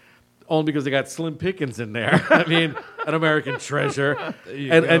Adventure, only because they got Slim Pickens in there. I mean, an American treasure.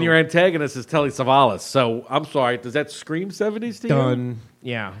 And your antagonist is Telly Savalas. So I'm sorry, does that scream 70s to you? Done.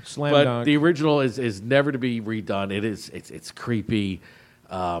 Yeah, slam But dunk. the original is never to be redone. It's creepy.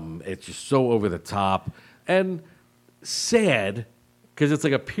 It's just so over the top and sad because it's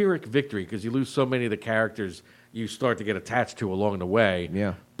like a Pyrrhic victory because you lose so many of the characters you start to get attached to along the way.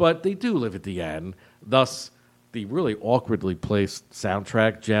 Yeah. But they do live at the end. Thus, the really awkwardly placed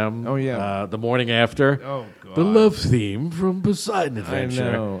soundtrack gem. Oh, yeah. The morning after. Oh, God. The love theme from Poseidon Adventure.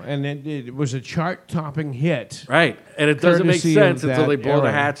 I know. And it was a chart-topping hit. Right. And it doesn't make Courtesy sense of until they that blow the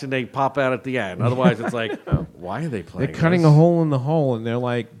era. hatch and they pop out at the end. Otherwise, it's like, why are they playing They're cutting this? a hole in the hole, and they're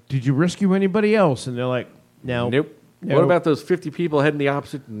like, "Did you rescue anybody else?" And they're like, "No, Nope. Nope. What about those 50 people heading the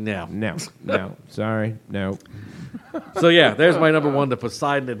opposite? No. No, no, sorry, no." So, yeah, there's my number one, the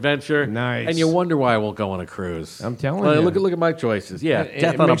Poseidon Adventure. Nice. And you wonder why I won't go on a cruise. I'm telling Well, you. Look at my choices. Yeah,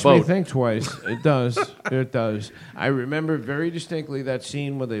 death It on a makes me boat. think twice. It does. It does. I remember very distinctly that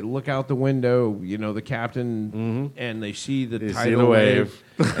scene where they look out the window, you know, the captain, and they see the They see tidal the wave.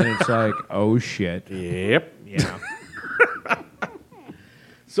 and it's like, oh shit. Yep. Yeah.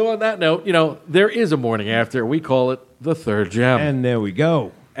 So on that note, you know, there is a morning after. We call it the third gem. And there we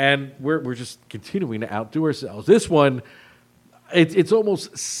go. And we're just continuing to outdo ourselves. This one, it's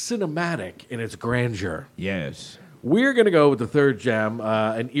almost cinematic in its grandeur. Yes. We're going to go with the third gem,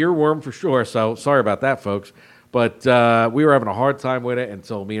 an earworm for sure, so sorry about that, folks. But we were having a hard time with it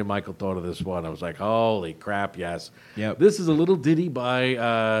until me and Michael thought of this one. I was like, holy crap, yes. Yep. This is a little ditty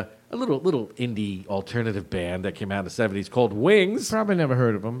by a little indie alternative band that came out in the 70s called Wings. Probably never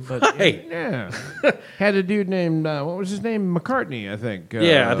heard of them, but Right. yeah. Had a dude named, what was his name? McCartney, I think.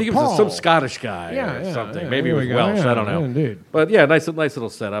 Yeah, I think it was Paul. some Scottish guy or Yeah, something. yeah, Maybe it there was we go. Welsh. Yeah, I don't know. yeah, indeed. But yeah, nice little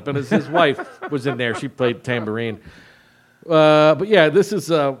setup. And his wife was in there. She played tambourine. But yeah, this is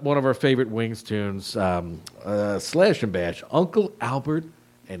one of our favorite Wings tunes, Slash and Bash, Uncle Albert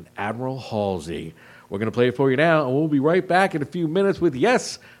and Admiral Halsey. We're going to play it for you now, and we'll be right back in a few minutes with,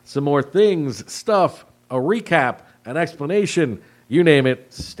 yes, some more things, stuff, a recap, an explanation, you name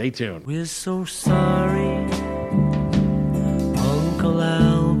it. Stay tuned. We're so sorry, Uncle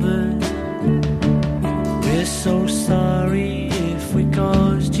Albert. We're so sorry if we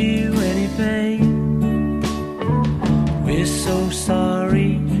caused you any pain. We're so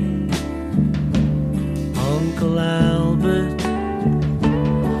sorry, Uncle Albert.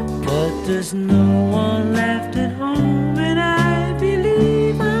 There's no one left at home, and I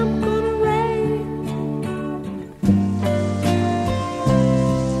believe I'm gonna rain.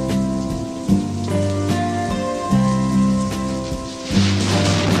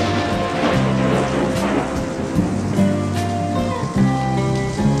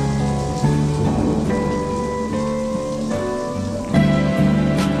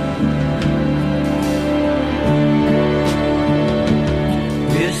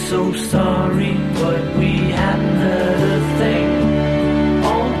 We're so sorry, but we haven't heard a thing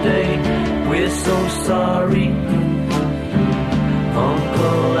all day. We're so sorry,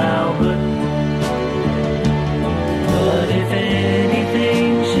 Uncle Albert. But if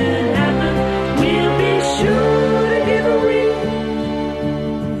anything should happen, we'll be sure to give a ring.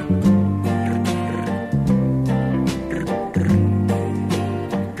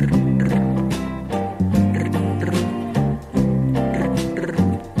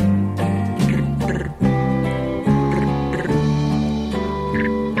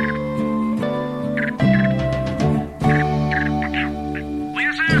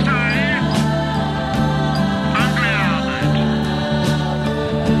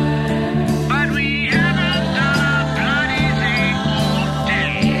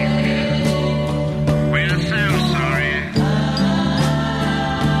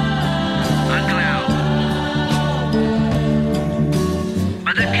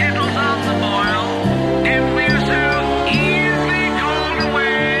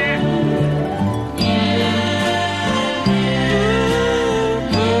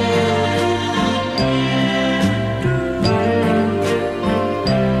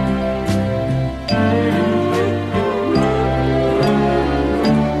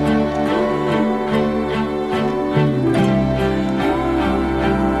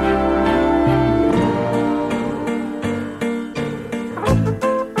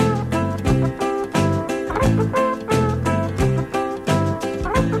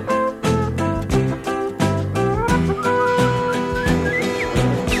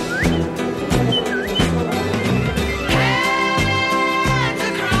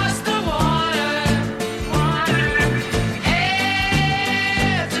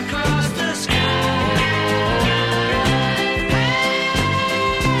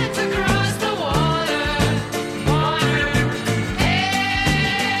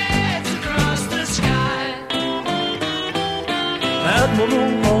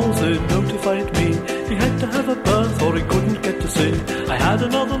 Admiral Halsey notified me he had to have a bath or he couldn't get to sea. I had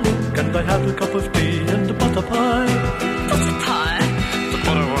another look and I had a cup of tea and a butter pie. Butter pie? The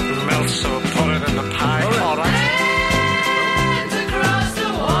butter wouldn't melt, so put it in the pie. All right. Hands across the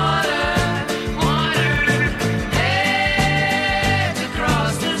water, water. Hands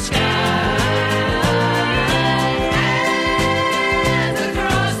across the sky. Hands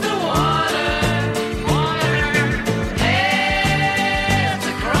across the water, water. Hands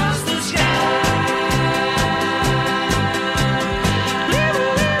across the sky. Little,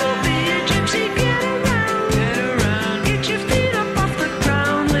 little be a gypsy, get around, get your feet up off the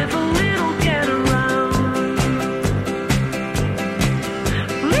ground, live a little, get around.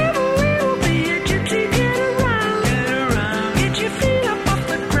 Little, little be a gypsy, get around, get your feet up off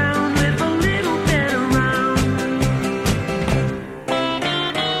the ground, live a little, get around.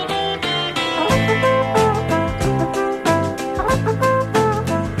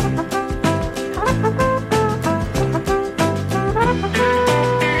 Hands across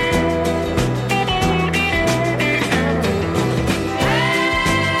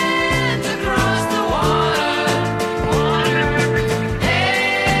the water, water.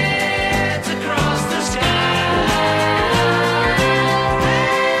 Hands across the sky.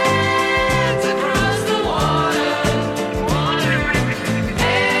 Hands across the water, water.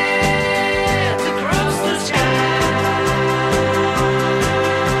 Hands across the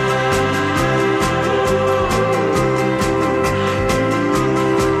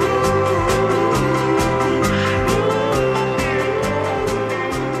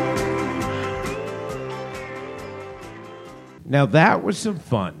Now that was some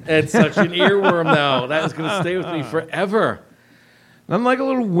fun. It's such an earworm, though. That is going to stay with me forever. Unlike a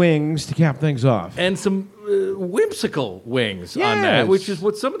little wings to cap things off. And some whimsical wings on that, Yes. which is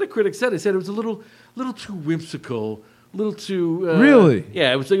what some of the critics said. They said it was a little too whimsical, a little too... Really?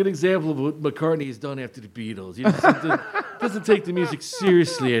 Yeah, it was like an example of what McCartney has done after the Beatles. He doesn't take the music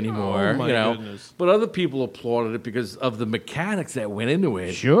seriously anymore. Oh, my you know? goodness. But other people applauded it because of the mechanics that went into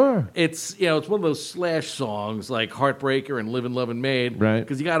it. Sure. It's it's one of those Slash songs like Heartbreaker and Livin' Lovin' Made. Right.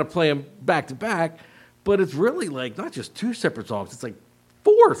 Because you got to play them back to back. But it's really like not just two separate songs. It's like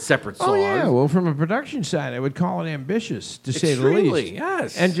 4 separate songs. Oh, yeah. Well, from a production side, I would call it ambitious, to say the Extremely, least.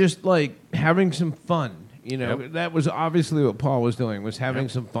 yes. And just, like, having some fun. You know, that was obviously what Paul was doing, was having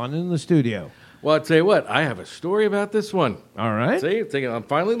some fun in the studio. Well, I'll tell you what, I have a story about this one. All right. See, I'm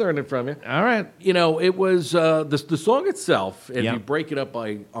finally learning from you. All right. You know, it was the song itself, if you break it up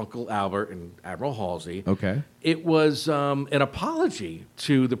by Uncle Albert and Admiral Halsey, Okay. it was an apology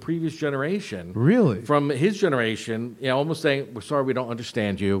to the previous generation. Really? From his generation, you know, almost saying, we're sorry we don't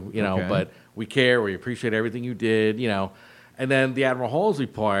understand you, you know, Okay. but we care, we appreciate everything you did, you know. And then the Admiral Halsey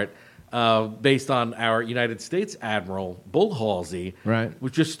part, based on our United States Admiral, Bull Halsey, Right.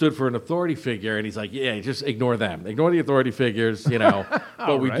 which just stood for an authority figure, and he's like, yeah, just ignore them. Ignore the authority figures, you know.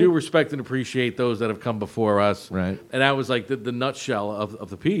 But we right. do respect and appreciate those that have come before us. Right. And that was like the nutshell of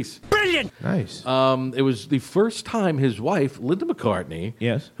the piece. Brilliant! Nice. It was the first time his wife, Linda McCartney,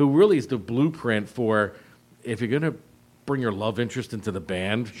 Yes. who really is the blueprint for if you're going to bring your love interest into the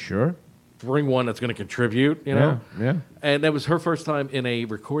band, Sure. bring one that's going to contribute, you know? Yeah. And that was her first time in a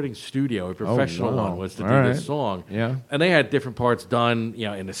recording studio, a professional wow. one, was to All do right. this song. Yeah. And they had different parts done, you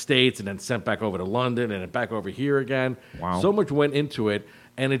know, in the States and then sent back over to London and then back over here again. Wow. So much went into it.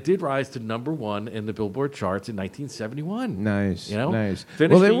 And it did rise to #1 in the Billboard charts in 1971. Nice. You know? Nice.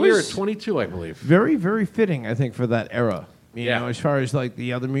 Finished Well, the it year was at 22, I believe. Very, very fitting, I think, for that era. You Yeah. know, as far as like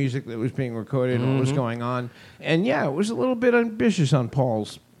the other music that was being recorded and what was Mhm. going on. And yeah, it was a little bit ambitious on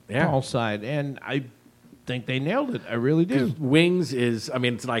Paul's Yeah. side. And I think they nailed it. I really do. 'Cause Wings is, I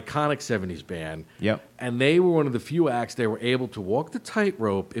mean, it's an iconic 70s band. Yep. And they were one of the few acts that were able to walk the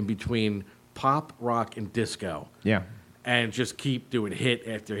tightrope in between pop, rock, and disco. Yeah. And just keep doing hit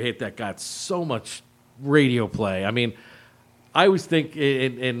after hit that got so much radio play. I mean, I always think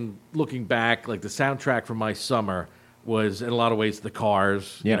in looking back, like the soundtrack for my summer was in a lot of ways the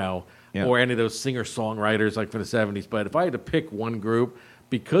Cars, Yeah. you know, Yeah. or any of those singer-songwriters like for the 70s. But if I had to pick one group,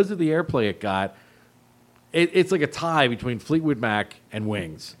 because of the airplay it got, it's like a tie between Fleetwood Mac and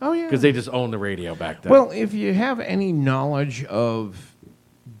Wings. Oh, yeah. Because they just owned the radio back then. Well, if you have any knowledge of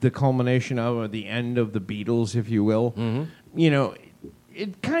the culmination of or the end of the Beatles, if you will, Mm-hmm. you know,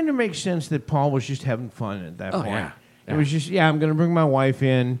 it kind of makes sense that Paul was just having fun at that Oh, point. yeah. It was just, I'm going to bring my wife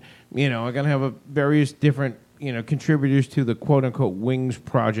in. You know, I'm going to have various different, you know, contributors to the quote-unquote Wings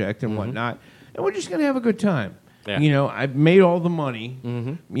project and whatnot. And we're just going to have a good time. Yeah. You know, I've made all the money.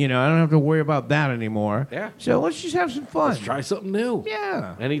 You know, I don't have to worry about that anymore. Yeah. So let's just have some fun. Let's try something new.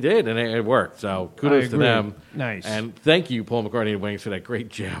 Yeah. And he did, and it worked. So kudos to agree. them. Nice. And thank you, Paul McCartney and Wings, for that great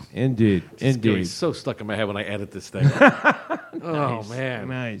jam. Indeed. It's so stuck in my head when I edit this thing. Oh, man.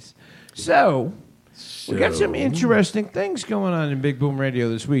 Nice. So, we got some interesting things going on in Big Boom Radio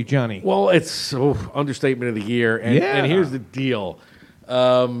this week, Johnny. Well, it's understatement of the year. And, Yeah. and here's the deal.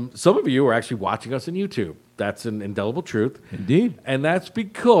 Some of you are actually watching us on YouTube. That's an indelible truth. Indeed. And that's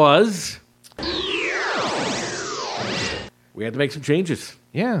because we had to make some changes.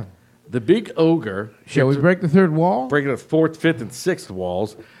 Yeah. The Big Ogre. Shall we break the third wall? Breaking the fourth, fifth, and sixth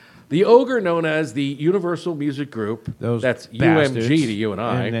walls. The Ogre, known as the Universal Music Group. That's bastards. UMG to you and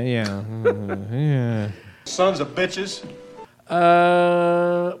I. Yeah. Sons of bitches.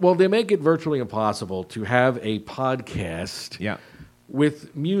 Well, they make it virtually impossible to have a podcast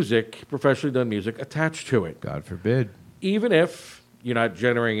with music, professionally done music, attached to it. God forbid. Even if you're not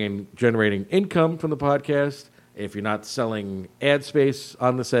generating income from the podcast, if you're not selling ad space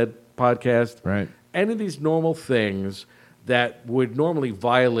on the said podcast, right? Any of these normal things that would normally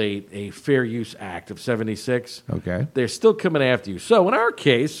violate a Fair Use Act of 76, Okay. they're still coming after you. So in our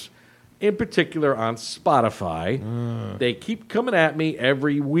case, in particular on Spotify, they keep coming at me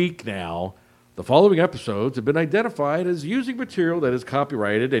every week now. The following episodes have been identified as using material that is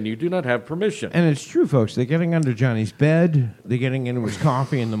copyrighted and you do not have permission. And it's true, folks. They're getting under Johnny's bed. They're getting into his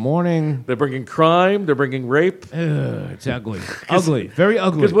coffee in the morning. They're bringing crime. They're bringing rape. It's ugly. Ugly. Very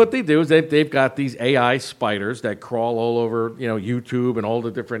ugly. Because what they do is they've got these AI spiders that crawl all over, you know, YouTube and all the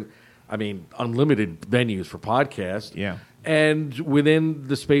different, unlimited venues for podcasts. Yeah. And within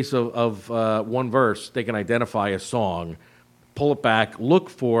the space of one verse, they can identify a song, pull it back, look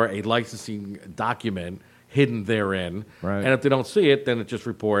for a licensing document hidden therein. Right. And if they don't see it, then it just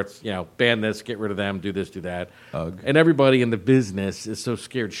reports, ban this, get rid of them, do this, do that. Ugh. And everybody in the business is so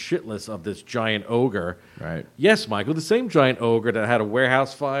scared shitless of this giant ogre. Right. Yes, Michael, the same giant ogre that had a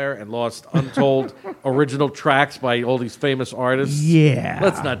warehouse fire and lost untold original tracks by all these famous artists. Yeah.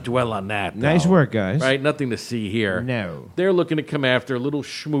 Let's not dwell on that. Nice though. work, guys. Right? Nothing to see here. No. They're looking to come after little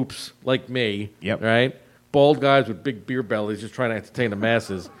schmoops like me. Yep. Right? Bald guys with big beer bellies just trying to entertain the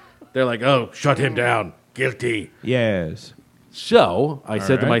masses. They're like, oh, shut him down. Guilty. Yes. So I All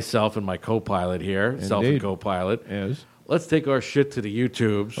said to right. myself and my co-pilot here, self and Indeed. co-pilot, Yes. let's take our shit to the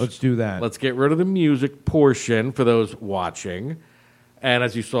YouTubes. Let's do that. Let's get rid of the music portion for those watching. And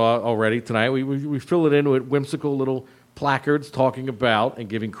as you saw already tonight, we fill it in with whimsical little placards talking about and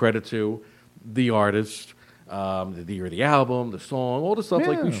giving credit to the artist, the year of the album, the song, all the stuff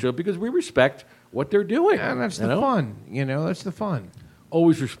like we should, because we respect what they're doing. And that's the fun. That's the fun.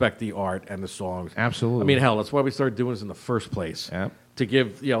 Always respect the art and the songs. Absolutely. I mean, hell, that's why we started doing this in the first place. Yep. To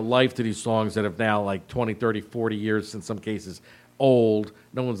give life to these songs that have now like 20, 30, 40 years, in some cases, old.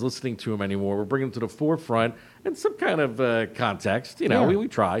 No one's listening to them anymore. We're bringing them to the forefront in some kind of context. We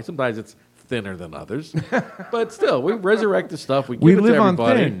try. Sometimes it's thinner than others. But still, we resurrect the stuff. We give it to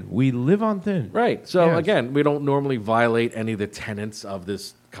everybody. We live on thin. Right. So, again, we don't normally violate any of the tenets of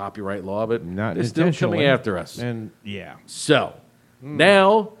this copyright law, but they're still coming after us. And, yeah. So,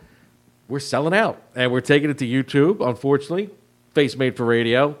 now we're selling out. And we're taking it to YouTube, unfortunately. Face made for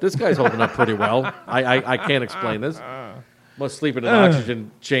radio. This guy's holding up pretty well. I can't explain this. Must sleep in an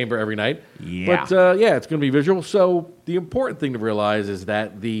oxygen chamber every night. Yeah. But, it's going to be visual. So the important thing to realize is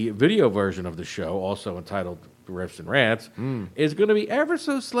that the video version of the show, also entitled Riffs and Rants, is going to be ever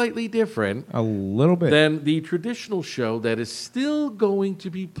so slightly different. A little bit. Than the traditional show that is still going to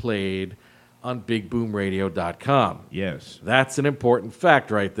be played on BigBoomRadio.com. Yes. That's an important fact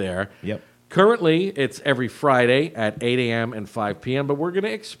right there. Yep. Currently, it's every Friday at 8 a.m. and 5 p.m., but we're going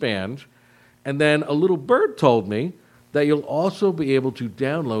to expand. And then a little bird told me that you'll also be able to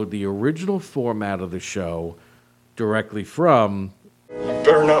download the original format of the show directly from... You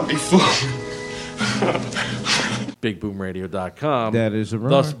better not be fooling. BigBoomRadio.com. That is a rumor.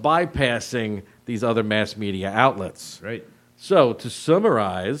 Thus bypassing these other mass media outlets. Right. So, to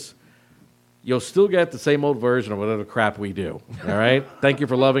summarize... You'll still get the same old version of whatever crap we do. All right? Thank you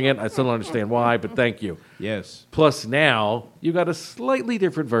for loving it. I still don't understand why, but thank you. Yes. Plus, now, you got a slightly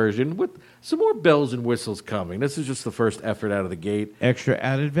different version with some more bells and whistles coming. This is just the first effort out of the gate. Extra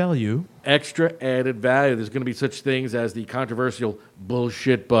added value. Extra added value. There's going to be such things as the controversial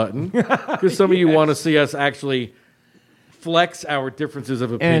bullshit button. Because some of you want to see us actually flex our differences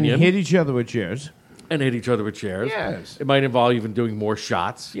of opinion. And hit each other with chairs. And hit each other with chairs. Yes. It might involve even doing more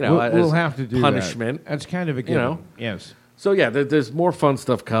shots. We'll have to do punishment. That's kind of a given. Yes. So, there's more fun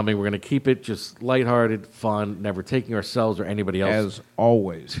stuff coming. We're going to keep it just lighthearted, fun, never taking ourselves or anybody else as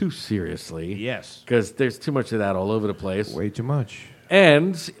always too seriously. Yes. Because there's too much of that all over the place. Way too much.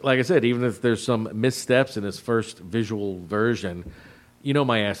 And, like I said, even if there's some missteps in this first visual version,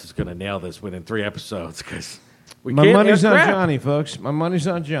 my ass is going to nail this within 3 episodes because... My money's on Johnny, folks. My money's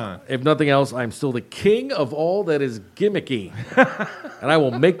on John. If nothing else, I'm still the king of all that is gimmicky. And I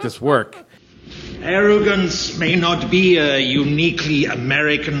will make this work. Arrogance may not be a uniquely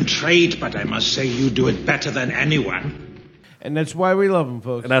American trait, but I must say you do it better than anyone. And that's why we love him,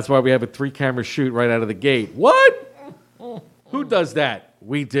 folks. And that's why we have a 3-camera shoot right out of the gate. What? Who does that?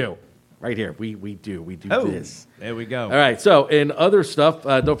 We do. Right here. We do. We do this. There we go. All right. So, in other stuff,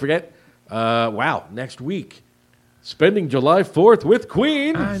 don't forget, next week. Spending July 4th with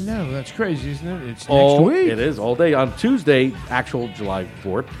Queen. I know. That's crazy, isn't it? It's next week. It is. All day. On Tuesday, actual July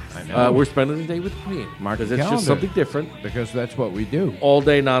 4th, I know. we're spending the day with Queen. Mark the Because it's calendar. just something different. Because that's what we do. All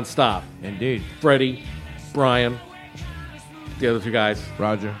day, nonstop. Indeed. Freddie, Brian, the other 2 guys.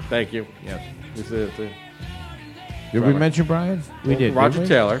 Roger. Thank you. Yes. Did we mention Brian? We did. Roger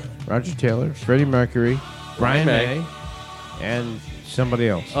Taylor. Roger Taylor. Freddie Mercury. Brian May. And somebody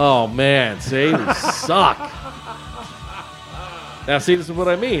else. Oh, man. See? We suck. Now, see, this is what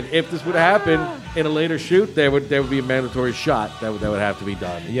I mean. If this would happen in a later shoot, there would be a mandatory shot that would have to be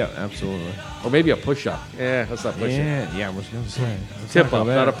done. Yeah, absolutely. Or maybe a push-up. Yeah, let's not push it. Yeah, I was going to say. Tip up,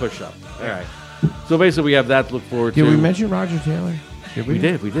 not a push-up. All right. So basically, we have that to look forward to. Did we mention Roger Taylor? Did we? We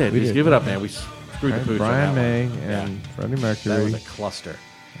did. Just give it up, man. We screwed the pooch Brian on that May one. and Freddie Mercury. That was a cluster.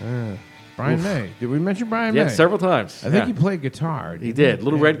 Brian May. Did we mention Brian May? Yeah, several times. I think he played guitar. He did.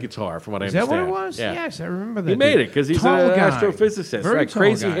 Little red guitar, from what I understand. Is that what it was? Yeah. Yes, I remember that. He made it because he's tall an guy. astrophysicist. Very Right, tall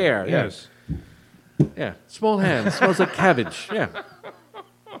crazy guy. hair. Yes. Yeah. Small hands. Smells like cabbage. Yeah.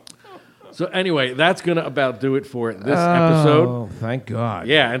 So anyway, that's going to about do it for this episode. Oh, thank God.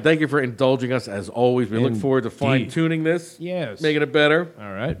 Yeah, and thank you for indulging us as always. We look forward to fine-tuning this. Yes. Making it better.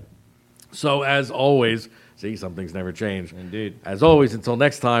 All right. So as always... See, some things never change. Indeed. As always, until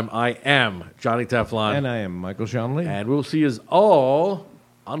next time, I am Johnny Teflon. And I am Michael Sean Lee. And we'll see you all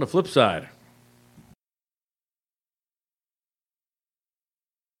on the flip side.